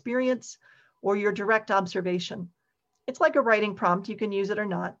personal experience or your direct observation. It's like a writing prompt, you can use it or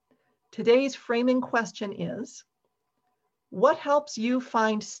not. Today's framing question is, what helps you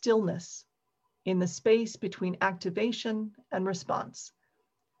find stillness in the space between activation and response?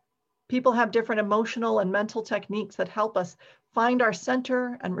 People have different emotional and mental techniques that help us find our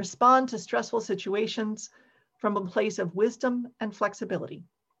center and respond to stressful situations from a place of wisdom and flexibility.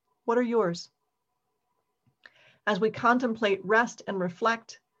 What are yours? As we contemplate, rest, and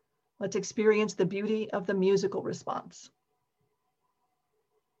reflect, let's experience the beauty of the musical response.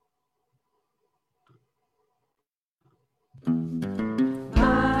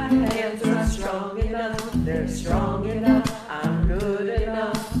 My hands are strong enough, they're strong enough, I'm good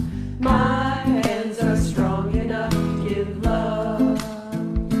enough. My hands are strong enough to give love.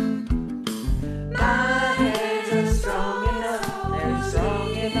 My hands are strong enough, they're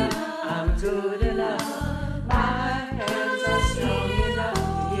strong enough, I'm good enough. My hands are strong enough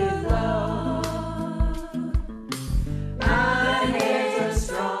to give love. My hands are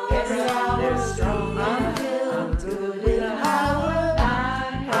strong enough, they're strong enough, I'm good enough.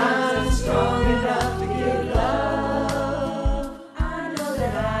 I'm strong enough to give love. I know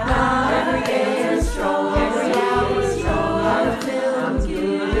that every day is strong, every hour is strong. I feel I'm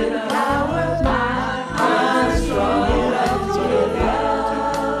good enough. I'm strong enough to give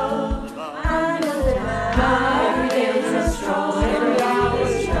love. I know that every day is strong, every hour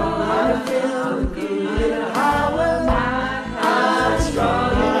is strong. I feel I'm good enough. I'm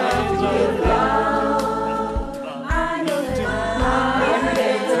strong enough to give love. I know that every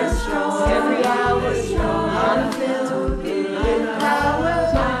day is strong, every hour is strong. I feel good enough.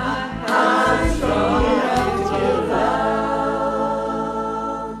 I'm strong enough to give love.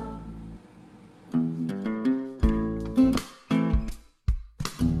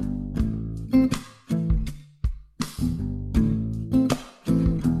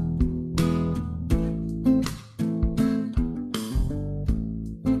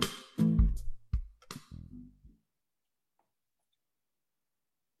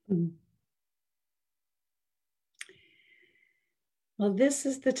 Well, this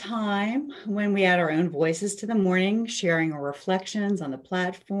is the time when we add our own voices to the morning, sharing our reflections on the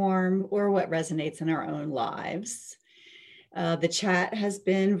platform or what resonates in our own lives. The chat has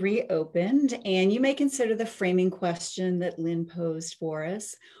been reopened, and you may consider the framing question that Lynn posed for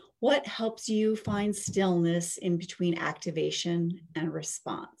us. What helps you find stillness in between activation and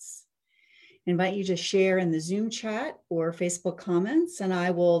response? I invite you to share in the Zoom chat or Facebook comments, and I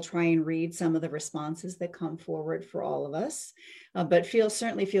will try and read some of the responses that come forward for all of us. But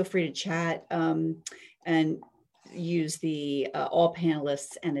certainly feel free to chat and use the all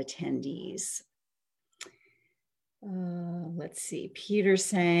panelists and attendees. Let's see, Peter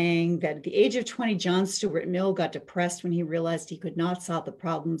saying that at the age of 20, John Stuart Mill got depressed when he realized he could not solve the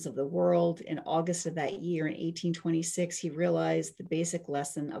problems of the world. In August of that year, in 1826, he realized the basic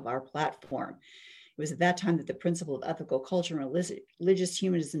lesson of our platform. It was at that time that the principle of ethical culture and religious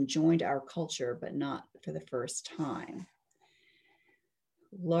humanism joined our culture, but not for the first time.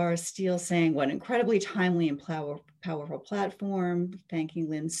 Laura Steele saying, what an incredibly timely and powerful platform. Thanking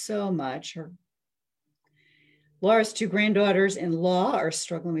Lynn so much. Laura's two granddaughters-in-law are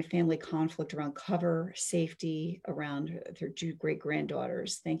struggling with family conflict around cover, safety, around their two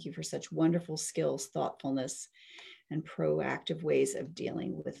great-granddaughters. Thank you for such wonderful skills, thoughtfulness, and proactive ways of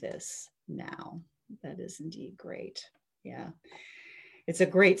dealing with this now. That is indeed great. Yeah. It's a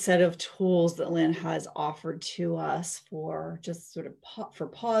great set of tools that Lynn has offered to us for just sort of for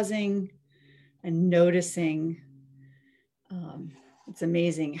pausing and noticing. It's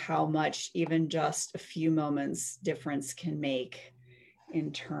amazing how much even just a few moments difference can make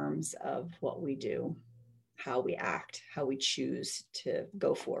in terms of what we do, how we act, how we choose to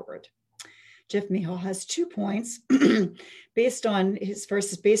go forward. Jeff Mihal has 2 points. Based on his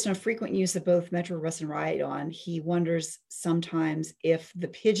first is based on frequent use of both Metro Bus and Ride On. He wonders sometimes if the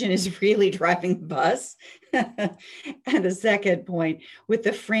pigeon is really driving the bus. And the second point, with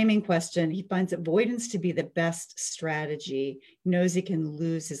the framing question, he finds avoidance to be the best strategy. He knows he can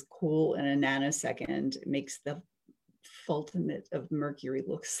lose his cool in a nanosecond. It makes the fulminate of Mercury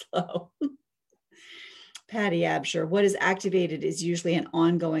look slow. Patty Absher, what is activated is usually an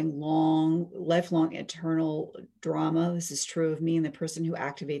ongoing, lifelong, eternal drama. This is true of me and the person who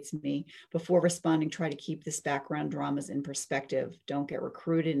activates me. Before responding, try to keep this background dramas in perspective. Don't get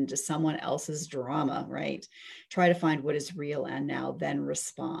recruited into someone else's drama, right? Try to find what is real and now, then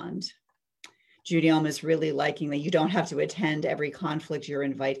respond. Judy Alma is really liking that you don't have to attend every conflict you're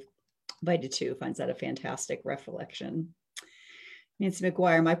invited to. Finds that a fantastic reflection. Nancy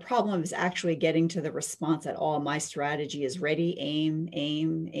McGuire, my problem is actually getting to the response at all. My strategy is ready, aim,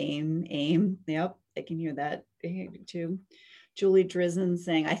 aim, aim, aim. Yep, I can hear that too. Julie Drizzen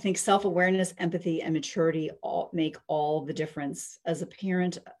saying, I think self-awareness, empathy, and maturity make all the difference. As a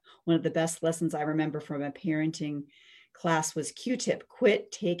parent, one of the best lessons I remember from a parenting class was Q-tip,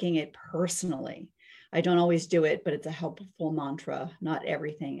 quit taking it personally. I don't always do it, but it's a helpful mantra. Not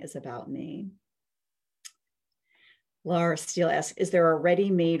everything is about me. Laura Steele asks, is there a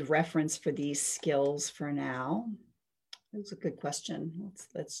ready-made reference for these skills for now? That's a good question.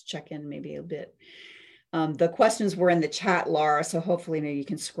 Let's check in maybe a bit. The questions were in the chat, Laura, so hopefully maybe you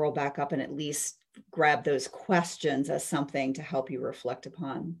can scroll back up and at least grab those questions as something to help you reflect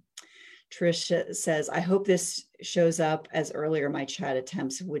upon. Trish says, I hope this shows up as earlier my chat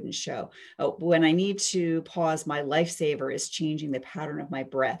attempts wouldn't show. Oh, when I need to pause, my lifesaver is changing the pattern of my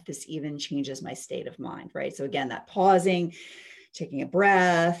breath. This even changes my state of mind, right? So again, that pausing, taking a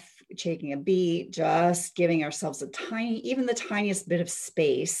breath, taking a beat, just giving ourselves even the tiniest bit of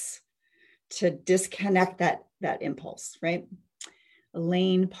space to disconnect that impulse, right?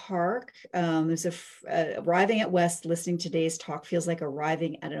 Elaine Park, there's arriving at West, listening to today's talk feels like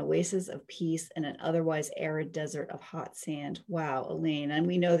arriving at an oasis of peace in an otherwise arid desert of hot sand. Wow, Elaine. And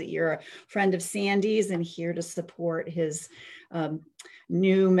we know that you're a friend of Sandy's and here to support his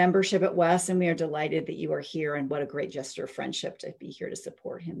new membership at West. And we are delighted that you are here, and what a great gesture of friendship to be here to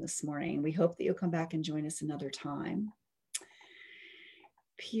support him this morning. We hope that you'll come back and join us another time.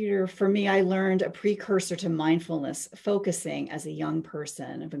 Peter, for me, I learned a precursor to mindfulness, focusing as a young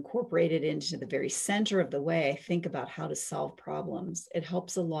person. I've incorporated into the very center of the way I think about how to solve problems. It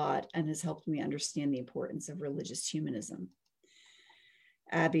helps a lot and has helped me understand the importance of religious humanism.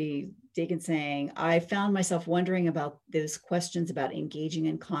 Abby Dakin saying, I found myself wondering about those questions about engaging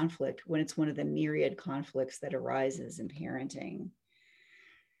in conflict when it's one of the myriad conflicts that arises in parenting.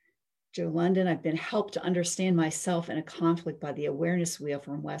 Joe London, I've been helped to understand myself in a conflict by the awareness wheel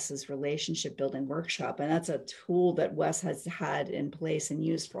from Wes's relationship building workshop. And that's a tool that Wes has had in place and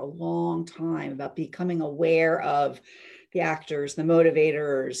used for a long time about becoming aware of the actors, the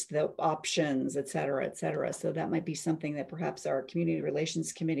motivators, the options, et cetera, et cetera. So that might be something that perhaps our Community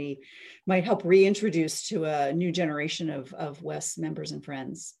Relations Committee might help reintroduce to a new generation of Wes members and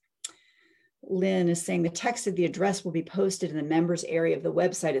friends. Lynn is saying the text of the address will be posted in the members area of the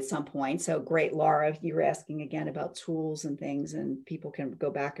website at some point. So great, Laura, you were asking again about tools and things, and people can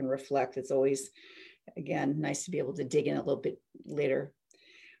go back and reflect. It's always, again, nice to be able to dig in a little bit later.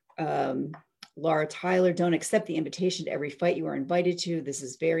 Laura Tyler, don't accept the invitation to every fight you are invited to. This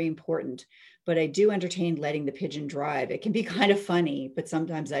is very important, but I do entertain letting the pigeon drive. It can be kind of funny, but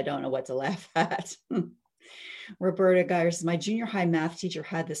sometimes I don't know what to laugh at. Roberta Geyer says, my junior high math teacher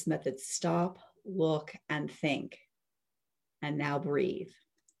had this method: stop, look, and think, and now breathe.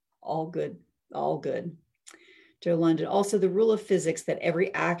 All good, all good. Joe London, also the rule of physics that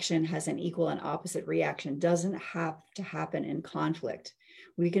every action has an equal and opposite reaction doesn't have to happen in conflict.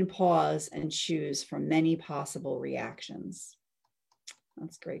 We can pause and choose from many possible reactions.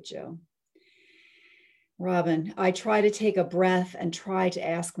 That's great, Joe. Robin, I try to take a breath and try to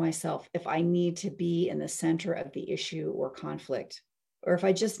ask myself if I need to be in the center of the issue or conflict, or if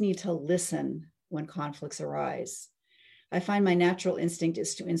I just need to listen when conflicts arise. I find my natural instinct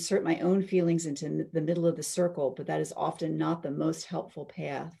is to insert my own feelings into the middle of the circle, but that is often not the most helpful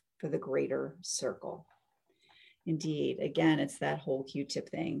path for the greater circle. Indeed, again, it's that whole Q-tip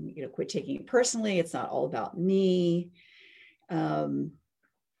thing, quit taking it personally. It's not all about me.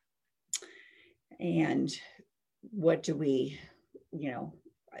 And what do we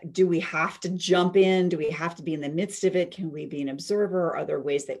have to jump in? Do we have to be in the midst of it? Can we be an observer? Are there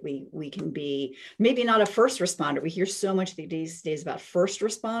ways that we can be, maybe not a first responder? We hear so much these days about first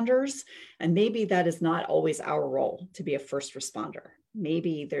responders, and maybe that is not always our role to be a first responder.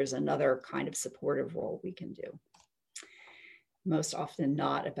 maybe there's another kind of supportive role we can do. Most often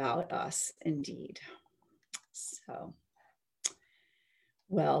not about us, indeed. So,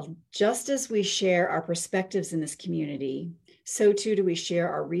 well, just as we share our perspectives in this community, so too do we share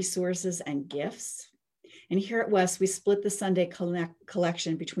our resources and gifts. And here at West, we split the Sunday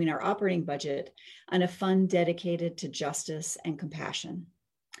collection between our operating budget and a fund dedicated to justice and compassion.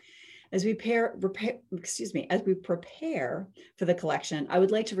 As we prepare for the collection, I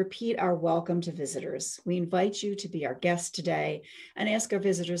would like to repeat our welcome to visitors. We invite you to be our guests today and ask our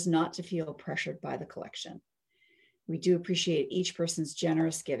visitors not to feel pressured by the collection. We do appreciate each person's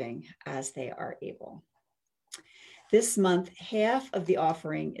generous giving as they are able. This month, half of the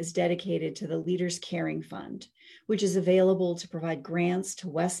offering is dedicated to the Leaders Caring Fund, which is available to provide grants to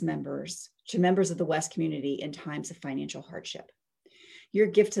members of the West community in times of financial hardship. Your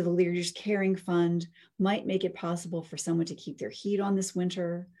gift to the Leaders Caring Fund might make it possible for someone to keep their heat on this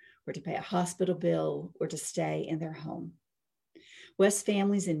winter, or to pay a hospital bill, or to stay in their home. West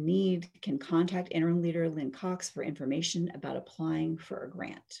families in need can contact Interim Leader Lynn Cox for information about applying for a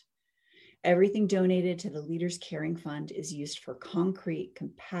grant. Everything donated to the Leaders Caring Fund is used for concrete,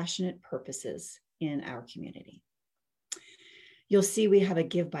 compassionate purposes in our community. You'll see we have a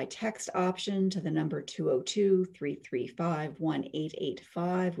give by text option to the number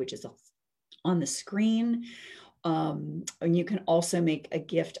 202-335-1885, which is on the screen. And you can also make a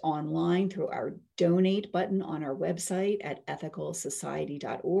gift online through our donate button on our website at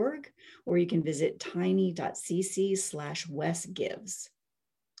ethicalsociety.org, or you can visit tiny.cc/westgives.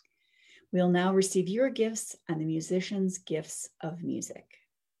 We'll now receive your gifts and the musicians' gifts of music.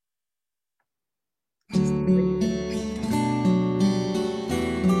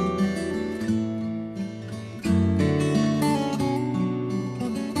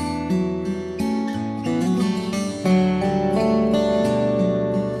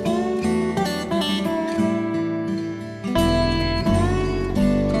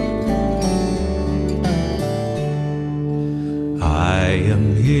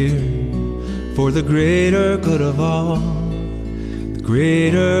 For the greater good of all, the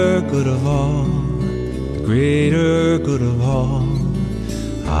greater good of all, the greater good of all.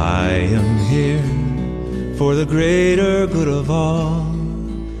 I am here for the greater good of all,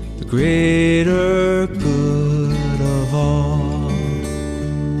 the greater good of all.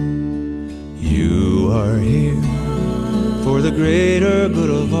 You are here for the greater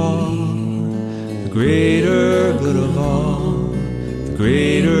good of all, the greater good of all, the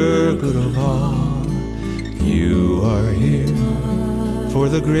greater good of all. You are here for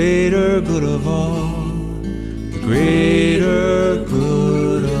the greater good of all, the greater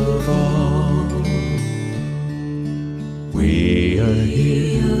good of all. We are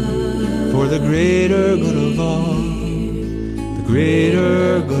here for the greater good of all, the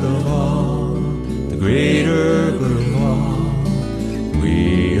greater good of all, the greater good of all.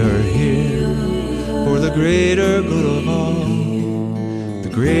 We are here for the greater good of all, the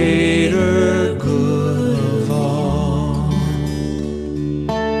greater good of all.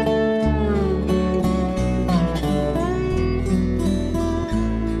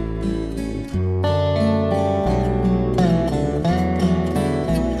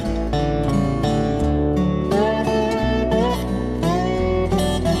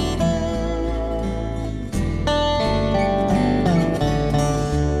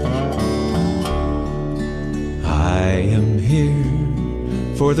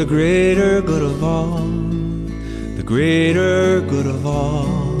 For the greater good of all, the greater good of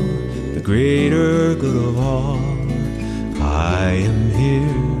all, the greater good of all. I am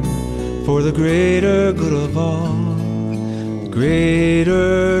here for the greater good of all, the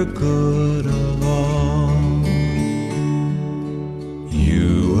greater good of all.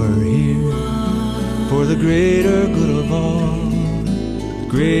 You are here for the greater good of all, the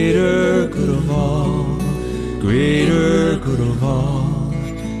greater good of all, the greater good of all.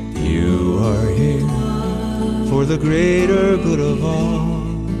 You are here for the greater good of all,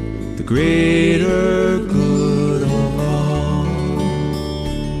 the greater good of all.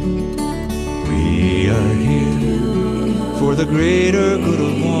 We are here for the greater good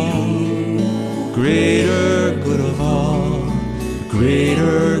of all, greater good of all, the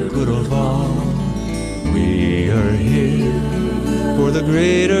greater good of all. We are here for the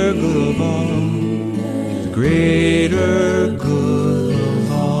greater good of all, the greater good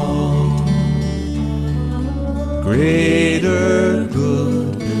of all. Greater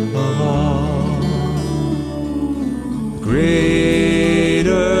good of all,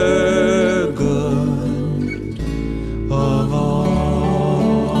 greater good of all.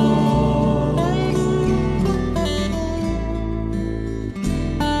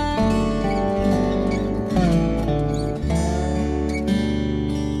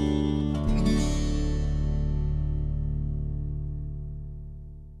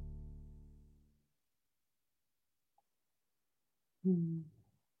 Well,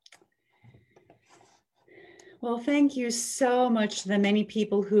 thank you so much to the many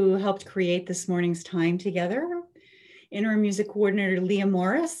people who helped create this morning's time together. Interim Music Coordinator Leah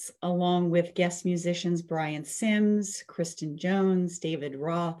Morris, along with guest musicians Brian Sims, Kristen Jones, David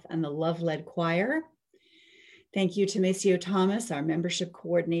Roth, and the Love Led Choir. Thank you to Maceo Thomas, our membership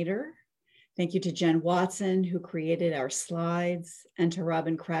coordinator. Thank you to Jen Watson, who created our slides, and to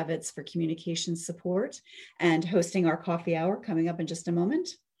Robin Kravitz for communication support and hosting our coffee hour coming up in just a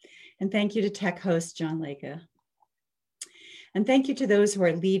moment. And thank you to tech host John Leka. And thank you to those who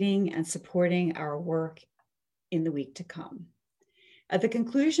are leading and supporting our work in the week to come. At the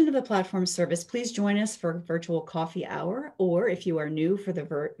conclusion of the platform service, please join us for a virtual coffee hour, or if you are new, for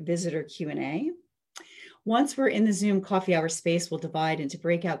the visitor Q&A. Once we're in the Zoom coffee hour space, we'll divide into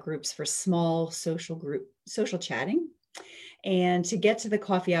breakout groups for small social chatting. And to get to the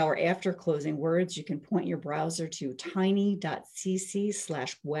coffee hour after closing words, you can point your browser to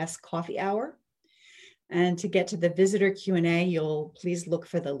tiny.cc/West Coffee Hour. And to get to the visitor Q&A, you'll please look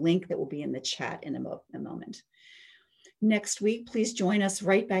for the link that will be in the chat in a moment. Next week, please join us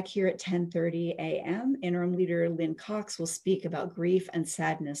right back here at 10:30 a.m. Interim Leader Lynn Cox will speak about grief and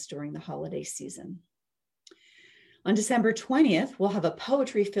sadness during the holiday season. On December 20th, we'll have a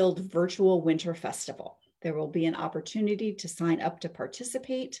poetry-filled virtual winter festival. There will be an opportunity to sign up to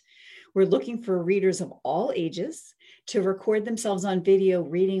participate. We're looking for readers of all ages to record themselves on video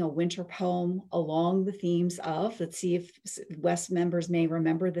reading a winter poem along the themes of, let's see if West members may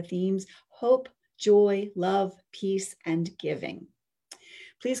remember the themes, hope, joy, love, peace, and giving.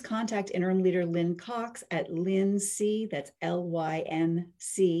 Please contact Interim Leader Lynn Cox at lync, that's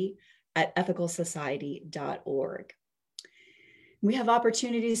LYNC, at ethicalsociety.org. We have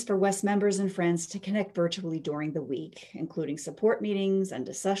opportunities for West members and friends to connect virtually during the week, including support meetings and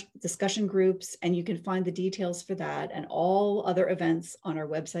discussion groups, and you can find the details for that and all other events on our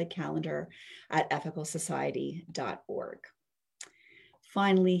website calendar at ethicalsociety.org.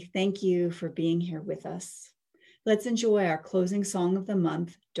 Finally, thank you for being here with us. Let's enjoy our closing song of the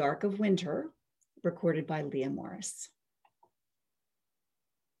month, Dark of Winter, recorded by Leah Morris.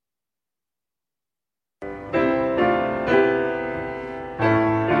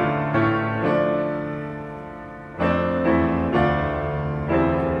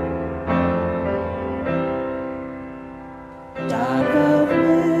 Dark of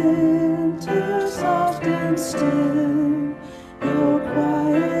winter, soft and still, your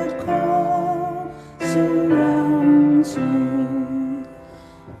quiet call surrounds me.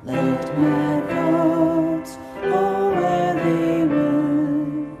 Let my thoughts go where they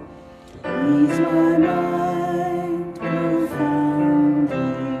will, ease my mind profoundly,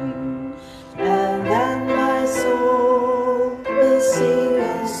 and then my soul will sing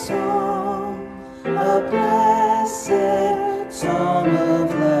a song, a blessed song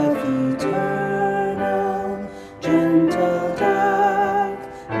of love eternal, gentle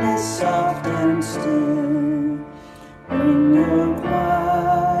darkness, soft and still. Bring your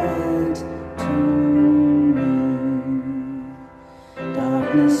quiet to me.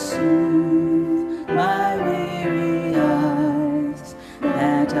 Darkness, soothe my weary eyes,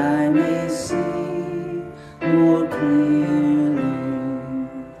 that I may see more clearly.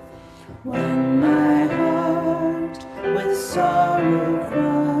 When my heart with sorrow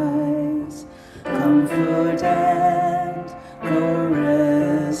cries, comfort and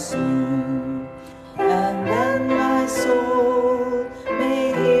caress me, and then my soul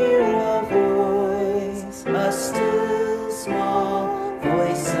may hear a voice, a still small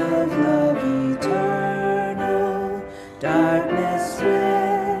voice of love eternal. Darkness,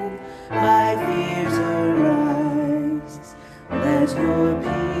 when my fears arise, let your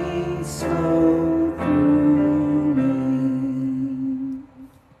peace flow through me.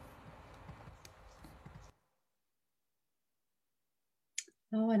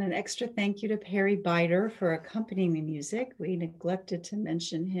 Oh, and an extra thank you to Perry Bider for accompanying the music. We neglected to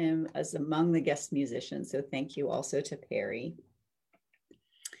mention him as among the guest musicians, so thank you also to Perry.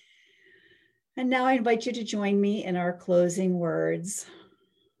 And now I invite you to join me in our closing words.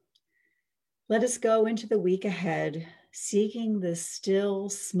 Let us go into the week ahead, seeking the still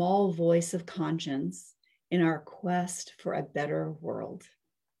small voice of conscience in our quest for a better world.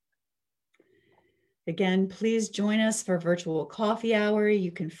 Again, please join us for virtual coffee hour.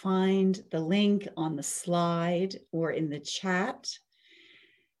 You can find the link on the slide or in the chat.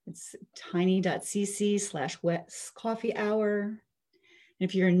 It's tiny.cc/West Coffee Hour. And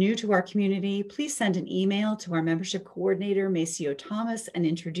if you're new to our community, please send an email to our membership coordinator, Maceo Thomas, and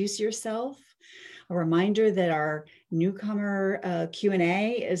introduce yourself. A reminder that our newcomer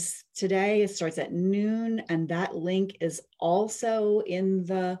Q&A is today. It starts at noon, and that link is also in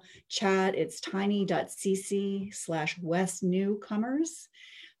the chat. It's tiny.cc/westnewcomers.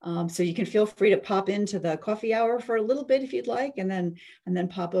 So you can feel free to pop into the coffee hour for a little bit if you'd like, and then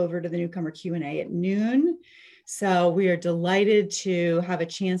pop over to the newcomer Q&A at noon. So we are delighted to have a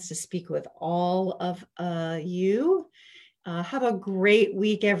chance to speak with all of you. Have a great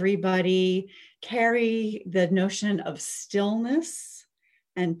week, everybody. Carry the notion of stillness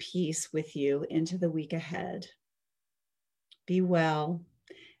and peace with you into the week ahead. Be well.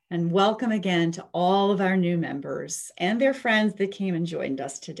 And welcome again to all of our new members and their friends that came and joined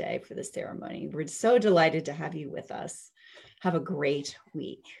us today for the ceremony. We're so delighted to have you with us. Have a great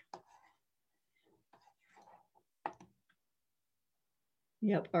week.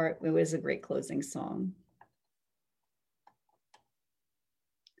 Yep, it was a great closing song.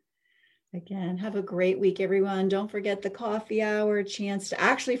 Again, have a great week, everyone. Don't forget the coffee hour chance to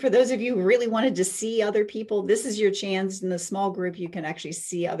actually, for those of you who really wanted to see other people, this is your chance in the small group. You can actually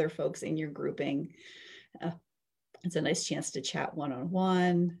see other folks in your grouping. It's a nice chance to chat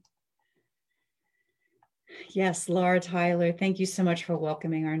one-on-one. Yes, Laura Tyler, thank you so much for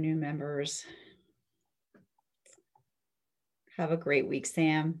welcoming our new members. Have a great week,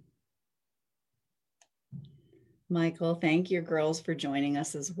 Sam. Michael, thank you, girls, for joining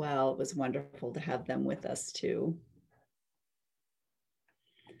us as well. It was wonderful to have them with us too.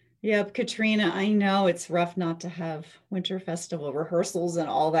 Yep, Katrina, I know it's rough not to have Winter Festival rehearsals and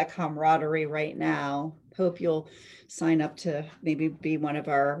all that camaraderie right now. Hope you'll sign up to maybe be one of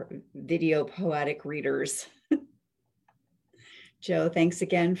our video poetic readers. Joe, thanks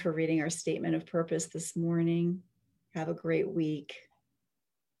again for reading our statement of purpose this morning. Have a great week.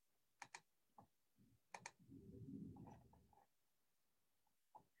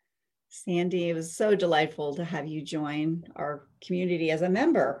 Sandy, it was so delightful to have you join our community as a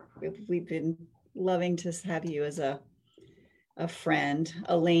member. We've been loving to have you as a friend.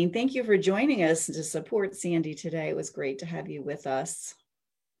 Elaine, thank you for joining us to support Sandy today. It was great to have you with us.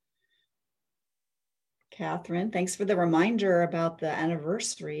 Catherine, thanks for the reminder about the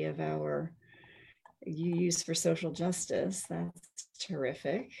anniversary of our UUs for Social Justice. That's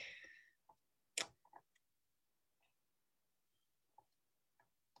terrific.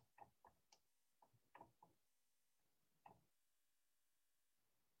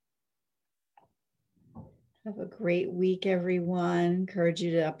 Have a great week, everyone. Encourage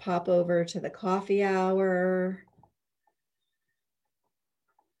you to pop over to the coffee hour.